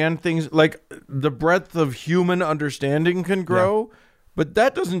understand things, like the breadth of human understanding can grow, but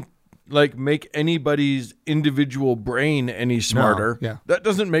that doesn't like make anybody's individual brain any smarter. yeah. That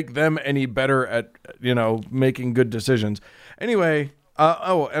doesn't make them any better at, making good decisions. Anyway,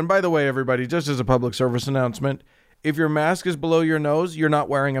 and by the way, everybody, just as a public service announcement, if your mask is below your nose, you're not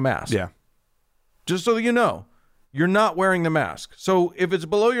wearing a mask. Yeah. Just so you know, you're not wearing the mask. So if it's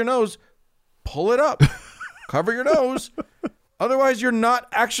below your nose, pull it up. Cover your nose. Otherwise, you're not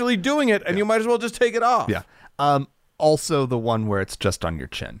actually doing it, and you might as well just take it off. Yeah. Also the one where it's just on your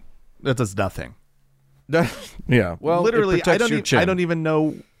chin. That does nothing. Yeah. Well, literally, it I protects your chin. don't even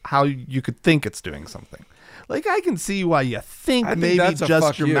know how you could think it's doing something. Like, I can see why you think I think maybe that's a just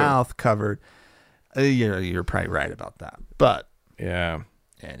fuck your you. mouth covered. You're probably right about that. But Yeah.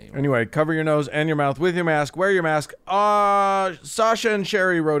 anyway. Anyway, cover your nose and your mouth with your mask. Wear your mask. Sasha and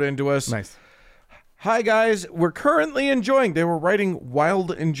Sherry wrote into us. Nice. Hi, guys. We're currently enjoying. They were writing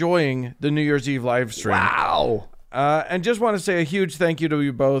while enjoying the New Year's Eve live stream. Wow. And just want to say a huge thank you to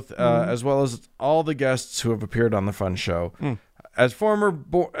you both, as well as all the guests who have appeared on the fun show. As former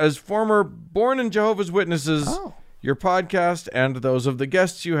Born in Jehovah's Witnesses, your podcast and those of the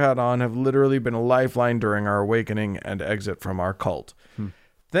guests you had on have literally been a lifeline during our awakening and exit from our cult.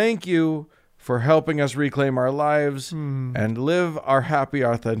 Thank you for helping us reclaim our lives and live our happy,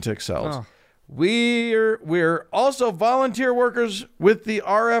 authentic selves. We're also volunteer workers with the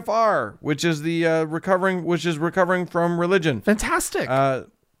RFR, which is the recovering from religion. Fantastic.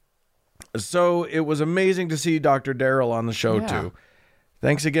 So it was amazing to see Dr. Daryl on the show too.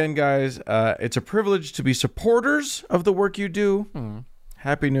 Thanks again, guys. It's a privilege to be supporters of the work you do.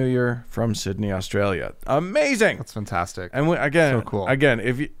 Happy New Year from Sydney, Australia. Amazing. That's fantastic. And again, So cool. Again,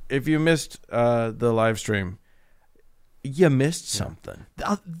 if you missed the live stream, you missed something.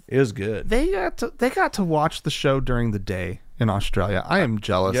 It was good. They got to watch the show during the day in Australia. I am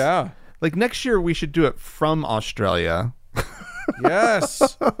jealous. Yeah. Like, next year we should do it from Australia.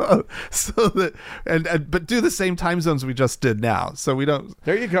 Yes. So that but do the same time zones we just did now. So we don't.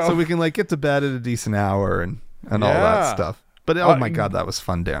 There you go. So we can like get to bed at a decent hour and all Yeah. that stuff. But oh my God, that was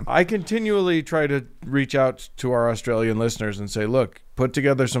fun, Dan. I continually try to reach out to our Australian listeners and say, look, put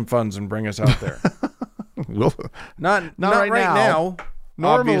together some funds and bring us out there. We'll, Not right now.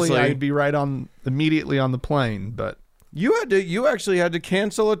 Normally, obviously. I'd be immediately on the plane, but You actually had to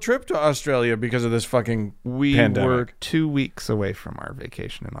cancel a trip to Australia because of this fucking we pandemic. were 2 weeks away from our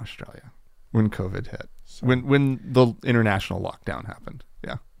vacation in Australia when COVID hit. When the international lockdown happened.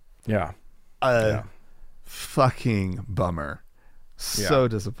 Yeah. Yeah. Fucking bummer. So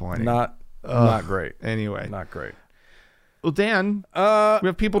disappointing. Not great. Anyway. Not great. Well, Dan, we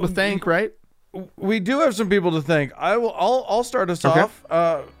have people to thank, right? We do have some people to thank. I'll start us Okay.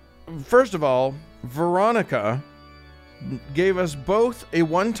 off. First of all, Veronica gave us both a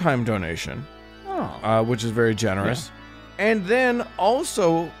one-time donation, which is very generous, and then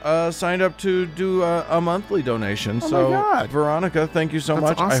also signed up to do a monthly donation. Oh So, my God. Veronica, thank you so That's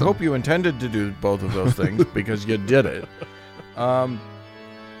much. I awesome. hope you intended to do both of those things because you did it.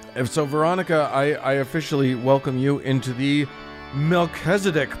 So, Veronica, I officially welcome you into the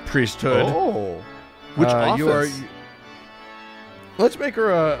Melchizedek priesthood. Oh. Which office? Let's make her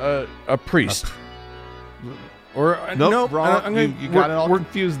a priest. Nope, wrong. I'm gonna- You got it all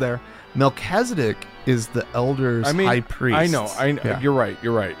confused there. Melchizedek is the elder's high priest. I know. Yeah. You're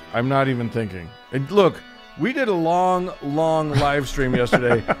right. I'm not even thinking. And look, we did a long live stream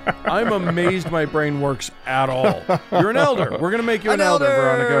yesterday. I'm amazed my brain works at all. You're an elder. We're gonna make you an elder,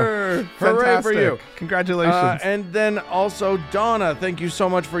 Veronica. Hooray Fantastic. for you! Congratulations. And then also Donna, thank you so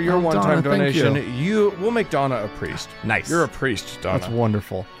much for your Oh, one-time Donna, thank donation. We'll make Donna a priest. Nice. You're a priest, Donna. That's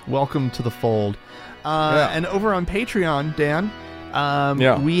wonderful. Welcome to the fold. Yeah. And over on Patreon, Dan,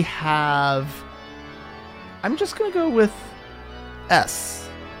 we have. I'm just gonna go with S.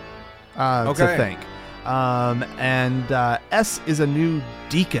 To Okay. thank. And S is a new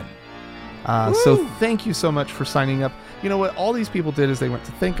deacon. So thank you so much for signing up. You know what? All these people did is they went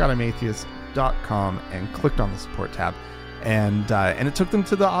to thankgodimatheist.com and clicked on the support tab, and it took them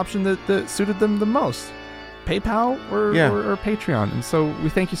to the option that suited them the most, PayPal or Patreon. And so we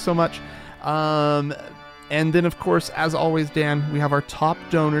thank you so much. And then, of course, as always, Dan, we have our top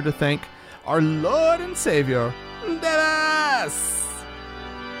donor to thank, our Lord and Savior, Devas.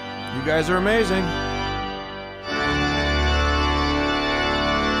 You guys are amazing.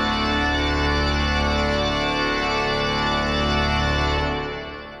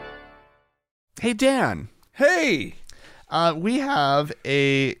 Hey, Dan. Hey. We have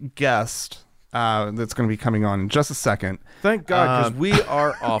a guest that's going to be coming on in just a secend. Thank God, because we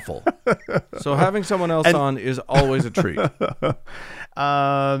are awful. So having someone else on is always a treat.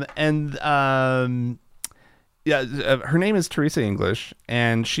 Her name is Teresa English,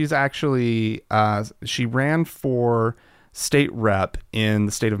 and she's actually she ran for state rep in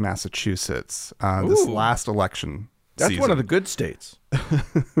the state of Massachusetts this last election. That's season. one of the good states.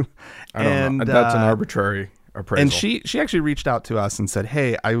 I don't know. That's an arbitrary appraisal. And she actually reached out to us and said,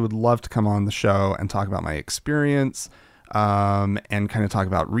 "Hey, I would love to come on the show and talk about my experience, and kind of talk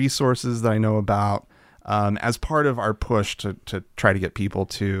about resources that I know about, as part of our push to try to get people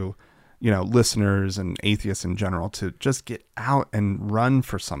to, listeners and atheists in general, to just get out and run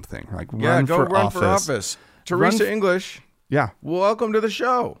for something, like run for office. Teresa English. Yeah, welcome to the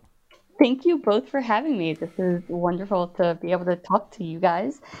show. Thank you both for having me. This is wonderful to be able to talk to you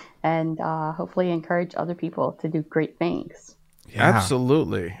guys and hopefully encourage other people to do great things. Yeah.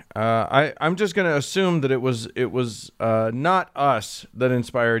 Absolutely. I'm just going to assume that it was not us that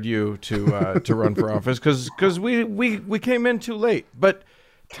inspired you to run for office because we came in too late. But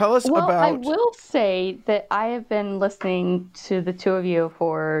tell us about. I will say that I have been listening to the two of you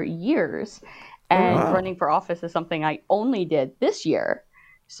for years, and running for office is something I only did this year.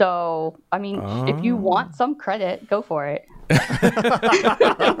 So, I mean, if you want some credit, go for it.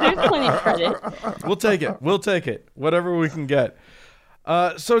 There's plenty of credit. We'll take it. Whatever we can get.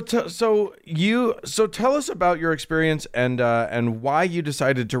 So tell us about your experience and why you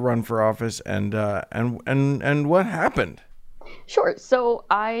decided to run for office and what happened. Sure. So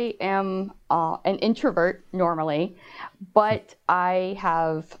I am an introvert normally, but I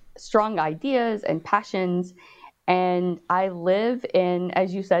have strong ideas and passions. And I live in,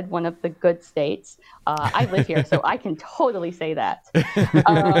 as you said, one of the good states. I live here, so I can totally say that.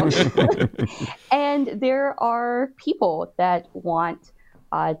 And there are people that want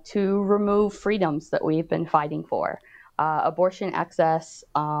to remove freedoms that we've been fighting for. Abortion access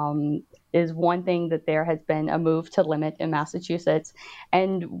is one thing that there has been a move to limit in Massachusetts.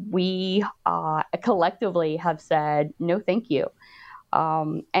 And we collectively have said, no, thank you.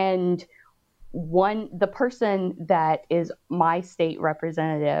 The person that is my state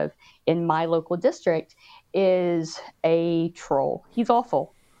representative in my local district is a troll. He's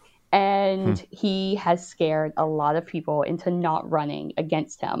awful. And he has scared a lot of people into not running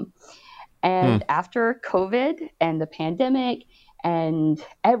against him. And after COVID and the pandemic and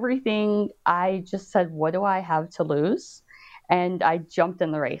everything, I just said, what do I have to lose? And I jumped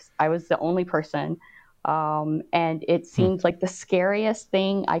in the race. I was the only person. And it seemed like the scariest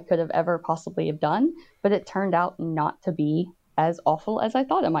thing I could have ever possibly have done, but it turned out not to be as awful as I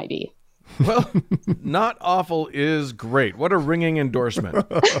thought it might be. Well, not awful is great. What a ringing endorsement.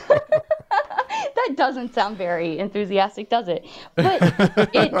 That doesn't sound very enthusiastic, does it? But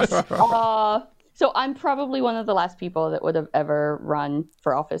it's, so I'm probably one of the last people that would have ever run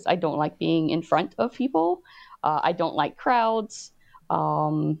for office. I don't like being in front of people. I don't like crowds.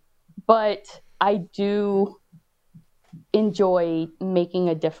 But I do enjoy making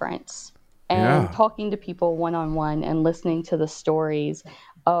a difference and talking to people one-on-one and listening to the stories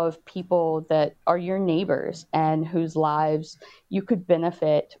of people that are your neighbors and whose lives you could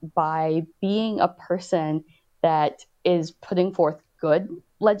benefit by being a person that is putting forth good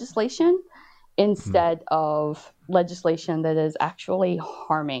legislation instead of legislation that is actually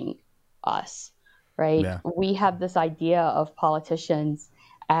harming us, right? Yeah. We have this idea of politicians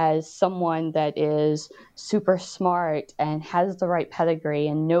as someone that is super smart and has the right pedigree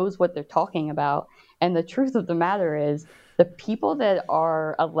and knows what they're talking about. And the truth of the matter is the people that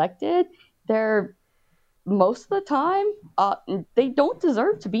are elected, they're most of the time, they don't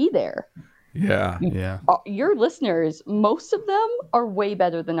deserve to be there. Yeah. Your listeners, most of them are way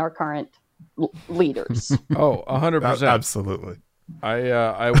better than our current leaders. Oh, 100%. Absolutely.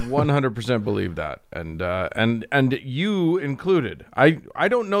 I 100% believe that, and you included. I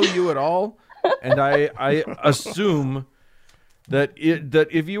don't know you at all, and I assume that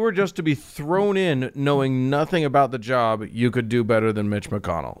if you were just to be thrown in knowing nothing about the job, you could do better than Mitch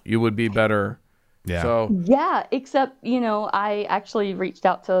McConnell. You would be better. Yeah. So yeah, except I actually reached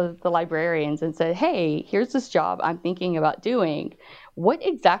out to the librarians and said, "Hey, here's this job I'm thinking about doing. What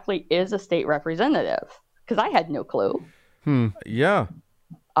exactly is a state representative?" Because I had no clue. Yeah.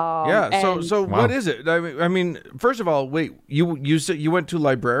 So wow. What is it? I mean, first of all, wait, you said you went to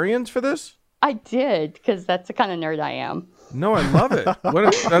librarians for this? I did, because that's the kind of nerd I am. No, I love it.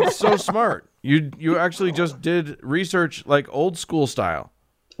 That's so smart. You actually just did research like old school style.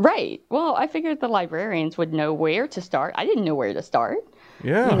 Right. Well, I figured the librarians would know where to start. I didn't know where to start.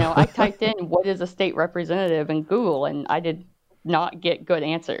 Yeah. I typed in what is a state representative in Google, and I did not get good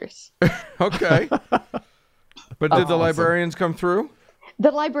answers. Okay. But did the librarians come through?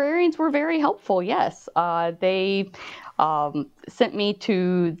 The librarians were very helpful, yes. They sent me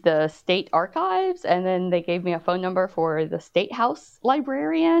to the state archives, and then they gave me a phone number for the State House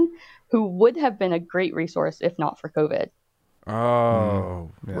librarian, who would have been a great resource if not for COVID.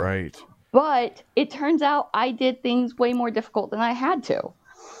 Oh, right. But it turns out I did things way more difficult than I had to,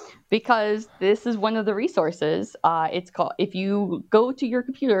 because this is one of the resources. It's called, if you go to your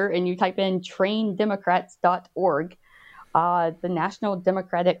computer and you type in traindemocrats.org, the National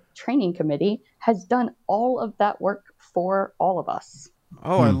Democratic Training Committee has done all of that work for all of us.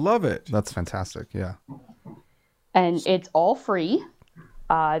 Oh, I love it. That's fantastic. Yeah. And it's all free.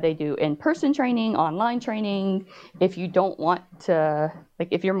 They do in-person training, online training. If you don't want to, like,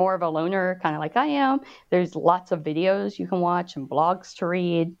 if you're more of a loner, kind of like I am, there's lots of videos you can watch and blogs to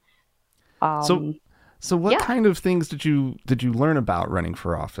read. So what kind of things did you learn about running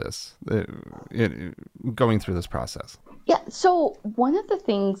for office going through this process? Yeah, so one of the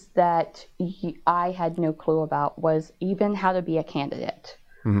things that I had no clue about was even how to be a candidate,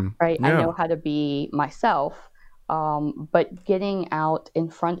 right? Yeah. I know how to be myself, but getting out in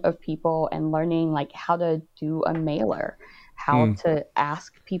front of people and learning like how to do a mailer, how to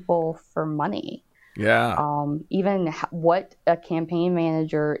ask people for money. Yeah. Even what a campaign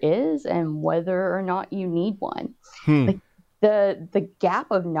manager is and whether or not you need one. Like the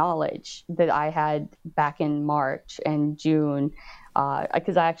gap of knowledge that I had back in March and June,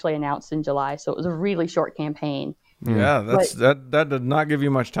 because I actually announced in July, so it was a really short campaign. Yeah, that did not give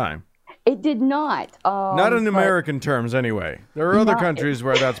you much time. It did not. Not in American terms, anyway. There are other countries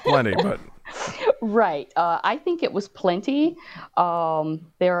where that's plenty, but... Right. I think it was plenty.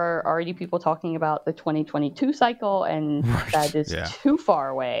 There are already people talking about the 2022 cycle, and that is too far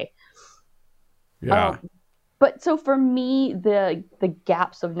away. Yeah. But so for me, the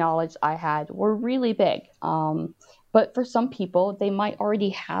gaps of knowledge I had were really big. But for some people, they might already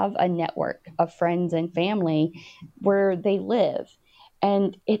have a network of friends and family where they live.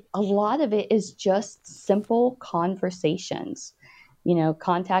 And a lot of it is just simple conversations,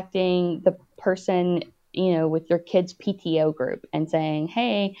 contacting the person, with your kid's PTO group and saying,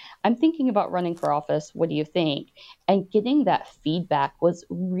 hey, I'm thinking about running for office. What do you think? And getting that feedback was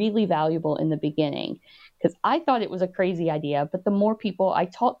really valuable in the beginning, because I thought it was a crazy idea. But the more people I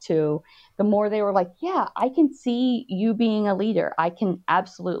talked to, the more they were like, yeah, I can see you being a leader. I can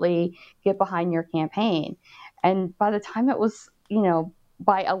absolutely get behind your campaign. And by the time it was,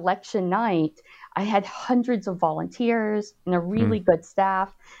 by election night, I had hundreds of volunteers and a really good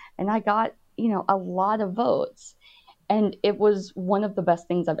staff, and I got, a lot of votes. And it was one of the best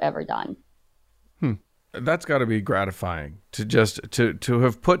things I've ever done. That's got to be gratifying to just to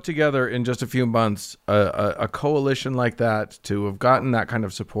have put together in just a few months a coalition like that, to have gotten that kind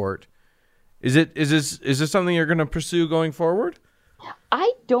of support. Is this something you're going to pursue going forward?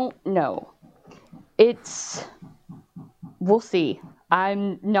 I don't know. We'll see.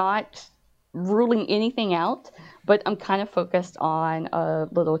 I'm not ruling anything out, but I'm kind of focused on a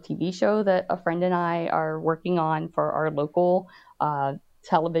little TV show that a friend and I are working on for our local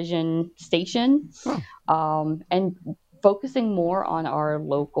television station, and focusing more on our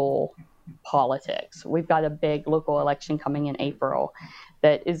local politics. We've got a big local election coming in April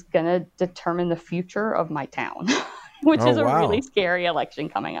that is going to determine the future of my town, which is a really scary election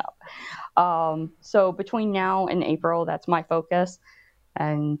coming up. So between now and April, that's my focus,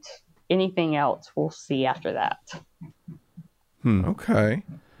 and anything else we'll see after that. Okay.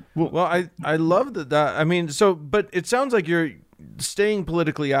 Well, I love that. I mean, but it sounds like you're staying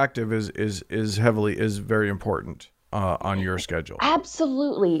politically active is very important on your schedule.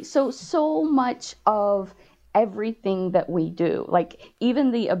 Absolutely. So much of everything that we do, like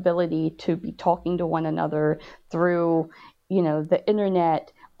even the ability to be talking to one another through, the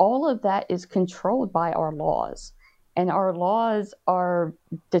internet, all of that is controlled by our laws. And our laws are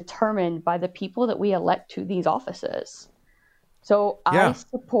determined by the people that we elect to these offices. So I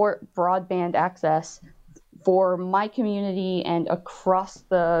support broadband access for my community and across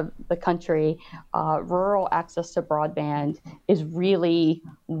the country. Rural access to broadband is really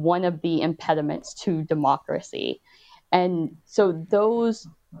one of the impediments to democracy. And so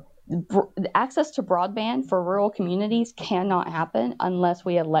access to broadband for rural communities cannot happen unless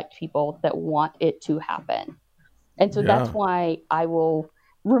we elect people that want it to happen. And so that's why I will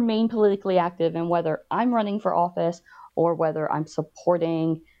remain politically active, and whether I'm running for office or whether I'm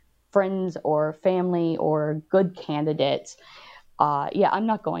supporting friends or family or good candidates, I'm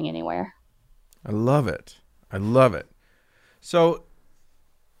not going anywhere. I love it. So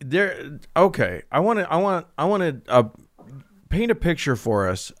Okay, I want to paint a picture for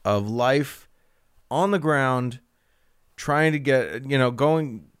us of life on the ground, trying to get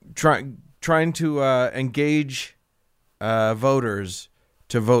trying to engage voters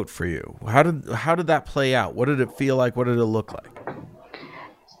to vote for you. How did that play out? What did it feel like? What did it look like?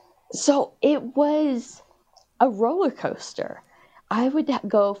 So it was a roller coaster. I would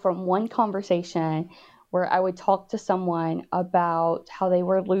go from one conversation where I would talk to someone about how they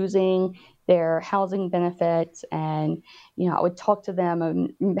were losing their housing benefits, and I would talk to them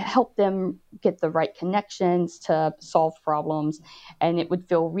and help them get the right connections to solve problems, and it would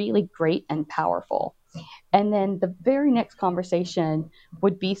feel really great and powerful. And then the very next conversation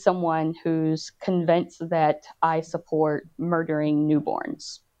would be someone who's convinced that I support murdering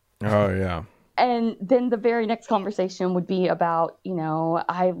newborns. Oh, yeah. And then the very next conversation would be about,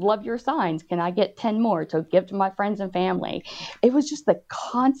 I love your signs. Can I get 10 more to give to my friends and family? It was just the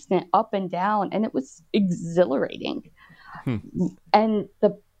constant up and down, and it was exhilarating. And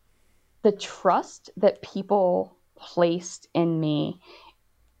the trust that people placed in me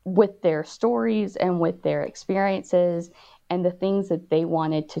with their stories and with their experiences and the things that they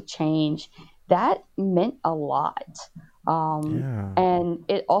wanted to change, that meant a lot. And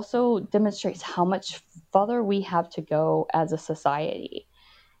it also demonstrates how much further we have to go as a society.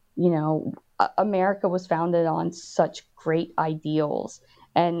 America was founded on such great ideals.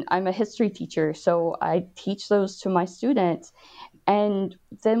 And I'm a history teacher, so I teach those to my students. And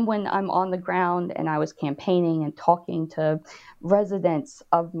then when I'm on the ground and I was campaigning and talking to residents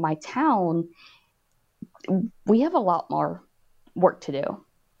of my town, we have a lot more work to do.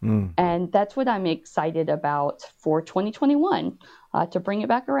 And that's what I'm excited about for 2021, to bring it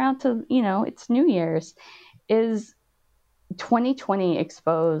back around to, it's New Year's, is 2020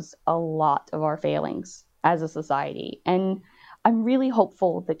 exposed a lot of our failings as a society. And I'm really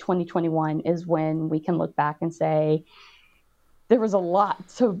hopeful that 2021 is when we can look back and say, there was a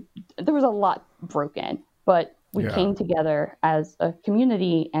lot broken, but we came together as a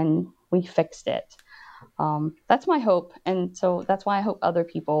community and we fixed it. That's my hope. And so that's why I hope other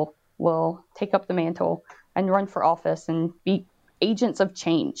people will take up the mantle and run for office and be agents of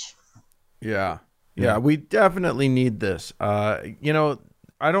change. Yeah, we definitely need this. I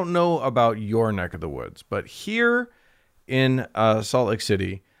don't know about your neck of the woods, but here in Salt Lake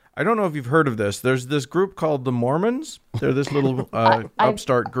City, I don't know if you've heard of this. There's this group called the Mormons. They're this little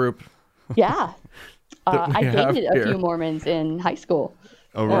upstart group. Yeah. I dated a few Mormons in high school.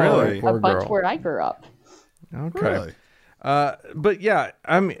 Oh, really? A bunch where I grew up. Okay. Really? But yeah,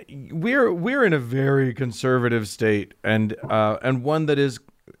 we're in a very conservative state, and one that is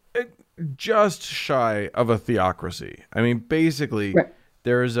just shy of a theocracy. I mean, basically, right.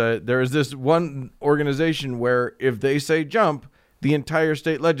 there is this one organization where if they say jump, the entire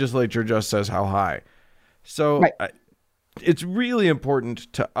state legislature just says how high. So right. It's really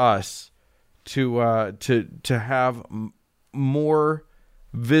important to us to have more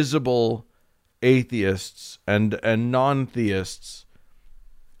visible atheists and non-theists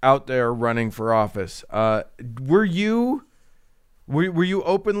out there running for office. Were you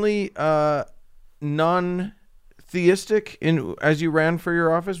openly non-theistic as you ran for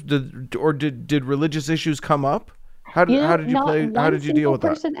your office? Did religious issues come up? How did you deal with that?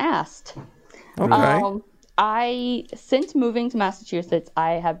 Person asked. Okay. Since moving to Massachusetts,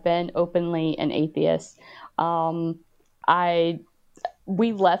 I have been openly an atheist.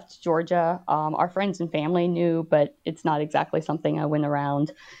 We left Georgia. Our friends and family knew, but it's not exactly something I went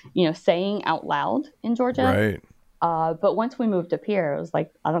around, saying out loud in Georgia. Right. But once we moved up here, it was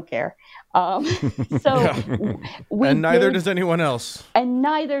like, I don't care. And neither does anyone else. And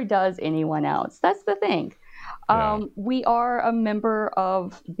neither does anyone else. That's the thing. We are a member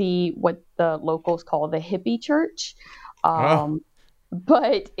of what the locals call the hippie church.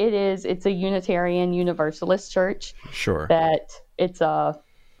 But it's a Unitarian Universalist church. Sure. That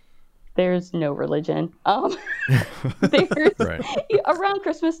there's no religion. Right. Around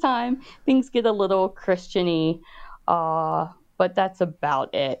Christmas time, things get a little Christian-y, but that's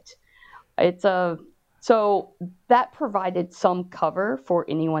about it. So that provided some cover for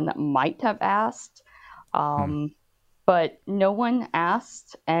anyone that might have asked. But no one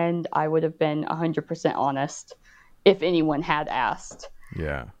asked, and I would have been 100% honest if anyone had asked.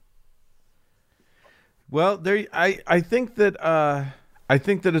 Yeah. Well, I think that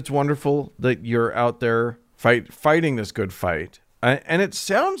it's wonderful that you're out there fighting this good fight, and it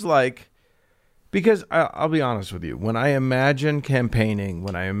sounds like, because I'll be honest with you, when I imagine campaigning,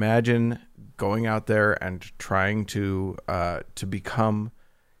 when I imagine going out there and trying to become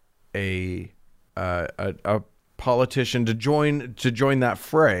a politician to join that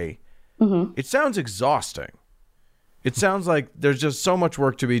fray, it sounds exhausting. It sounds like there's just so much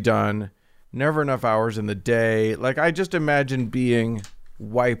work to be done, never enough hours in the day. Like, I just imagine being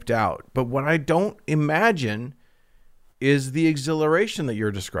wiped out. But what I don't imagine is the exhilaration that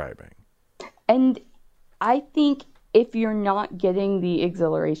you're describing. And I think if you're not getting the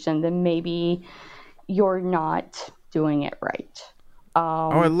exhilaration, then maybe you're not doing it right.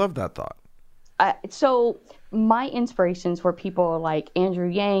 I love that thought. So my inspirations were people like Andrew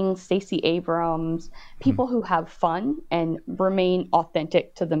Yang, Stacey Abrams, people who have fun and remain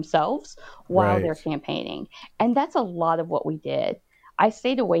authentic to themselves while they're campaigning. And that's a lot of what we did. I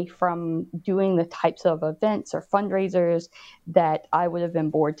stayed away from doing the types of events or fundraisers that I would have been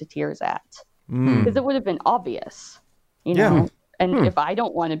bored to tears at, because it would have been obvious, you know. And if I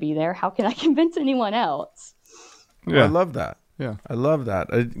don't want to be there, how can I convince anyone else? I love that. Yeah, I love that.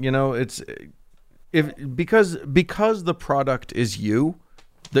 It's because the product is you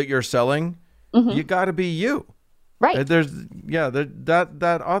that you're selling, you got to be you. Right.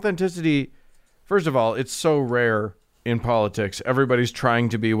 That authenticity. First of all, it's so rare in politics. Everybody's trying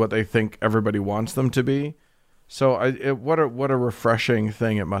to be what they think everybody wants them to be. So what a refreshing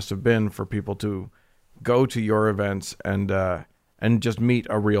thing it must have been for people to go to your events and just meet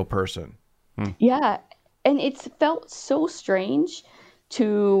a real person. Yeah. And it's felt so strange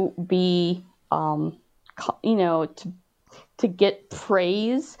to be, to get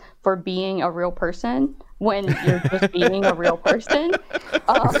praise for being a real person when you're just being a real person.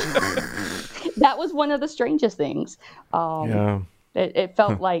 That was one of the strangest things. It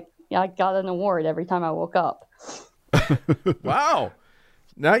felt like I got an award every time I woke up. Wow.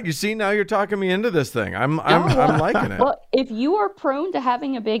 Now you're talking me into this thing. I'm liking it. Well, if you are prone to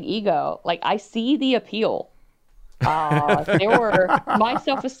having a big ego, like, I see the appeal. My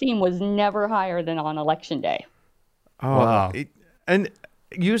self-esteem was never higher than on election day. Oh, wow. And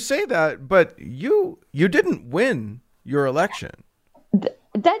you say that, but you didn't win your election.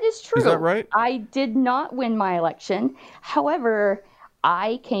 That is true. Is that right? I did not win my election. However,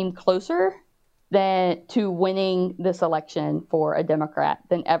 I came closer to winning this election for a Democrat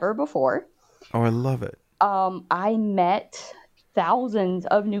than ever before. Oh, I love it. I met thousands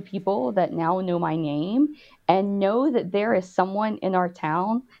of new people that now know my name and know that there is someone in our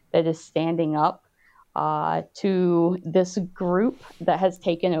town that is standing up to this group that has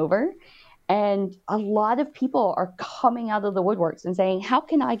taken over. And a lot of people are coming out of the woodworks and saying, how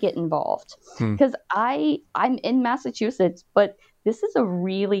can I get involved? Because I'm in Massachusetts, but this is a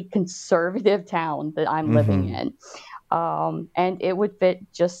really conservative town that I'm living in. And it would fit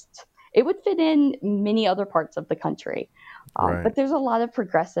in many other parts of the country. But there's a lot of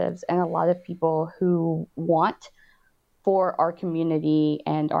progressives and a lot of people who want for our community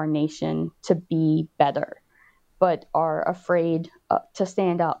and our nation to be better, but are afraid to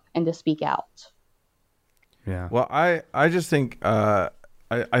stand up and to speak out. Yeah. Well, I just think I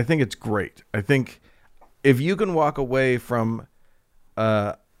think it's great. I think if you can walk away from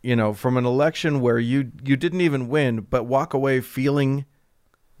from an election where you didn't even win, but walk away feeling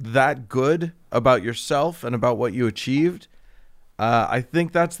that good about yourself and about what you achieved, I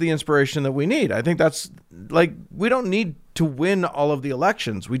think that's the inspiration that we need. I think that's, like, we don't need to win all of the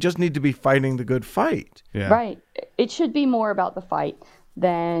elections. We just need to be fighting the good fight. Yeah. Right. It should be more about the fight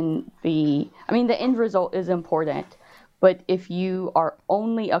than the end result is important. But if you are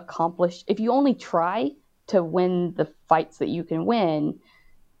if you only try to win the fights that you can win,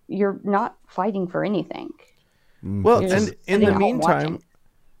 you're not fighting for anything. Well, and in the meantime,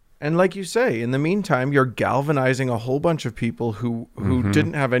 and like you say, in the meantime, you're galvanizing a whole bunch of people who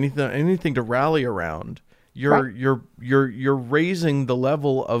didn't have anything to rally around. You're raising the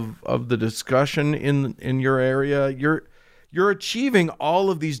level of the discussion in your area. You're achieving all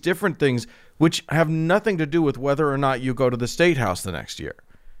of these different things which have nothing to do with whether or not you go to the State House the next year.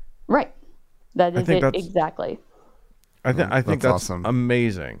 Right. That is it exactly. I think that's awesome.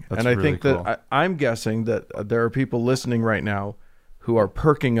 Amazing. That's and I really think cool. that I'm guessing that there are people listening right now who are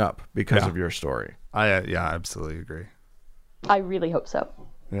perking up because of your story. I absolutely agree. I really hope so.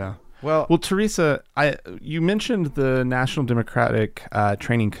 Yeah. Well, Teresa, you mentioned the National Democratic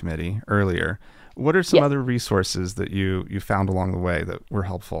Training Committee earlier. What are some other resources that you found along the way that were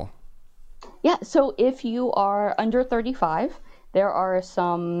helpful? Yeah. So if you are under 35, there are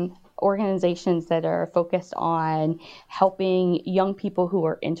some organizations that are focused on helping young people who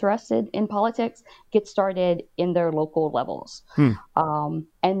are interested in politics get started in their local levels. And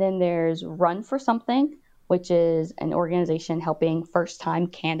then there's Run for Something, which is an organization helping first-time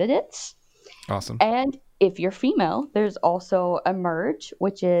candidates. Awesome. And if you're female, there's also Emerge,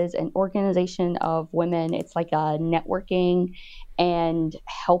 which is an organization of women. It's like a networking and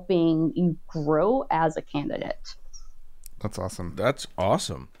helping you grow as a candidate. That's awesome. That's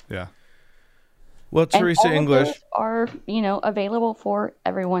awesome. Yeah. Well, Teresa and all English of those are, available for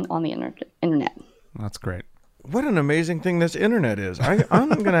everyone on the internet. That's great. What an amazing thing this internet is. I'm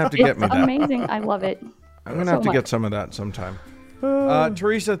going to have to get me that. Amazing. I love it. I'm going to have to get some of that sometime.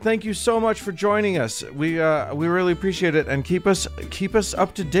 Teresa, thank you so much for joining us. We really appreciate it, and keep us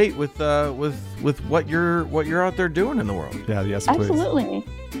up to date with what you're out there doing in the world. Yeah, yes, please. Absolutely.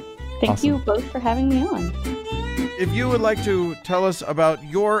 Thank you both for having me on. If you would like to tell us about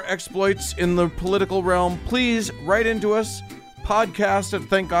your exploits in the political realm, please write into us,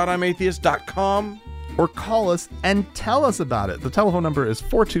 podcast@thankgodimatheist.com. Or call us and tell us about it. The telephone number is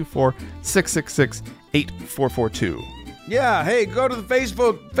 424-666-8442. Yeah, hey, go to the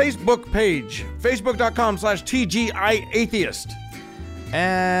Facebook page, facebook.com/TGIAtheist.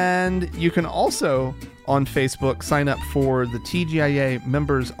 And you can also, on Facebook, sign up for the TGIA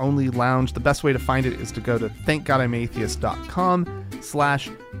Members Only Lounge. The best way to find it is to go to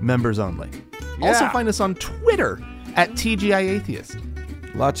thankgodimatheist.com/members only. Yeah. Also find us on Twitter @TGIAtheist.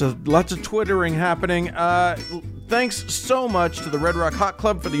 Lots of twittering happening. Thanks so much to the Red Rock Hot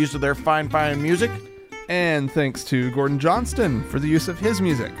Club for the use of their fine music. And thanks to Gordon Johnston for the use of his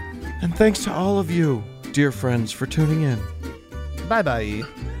music. And thanks to all of you, dear friends, for tuning in. Bye-bye.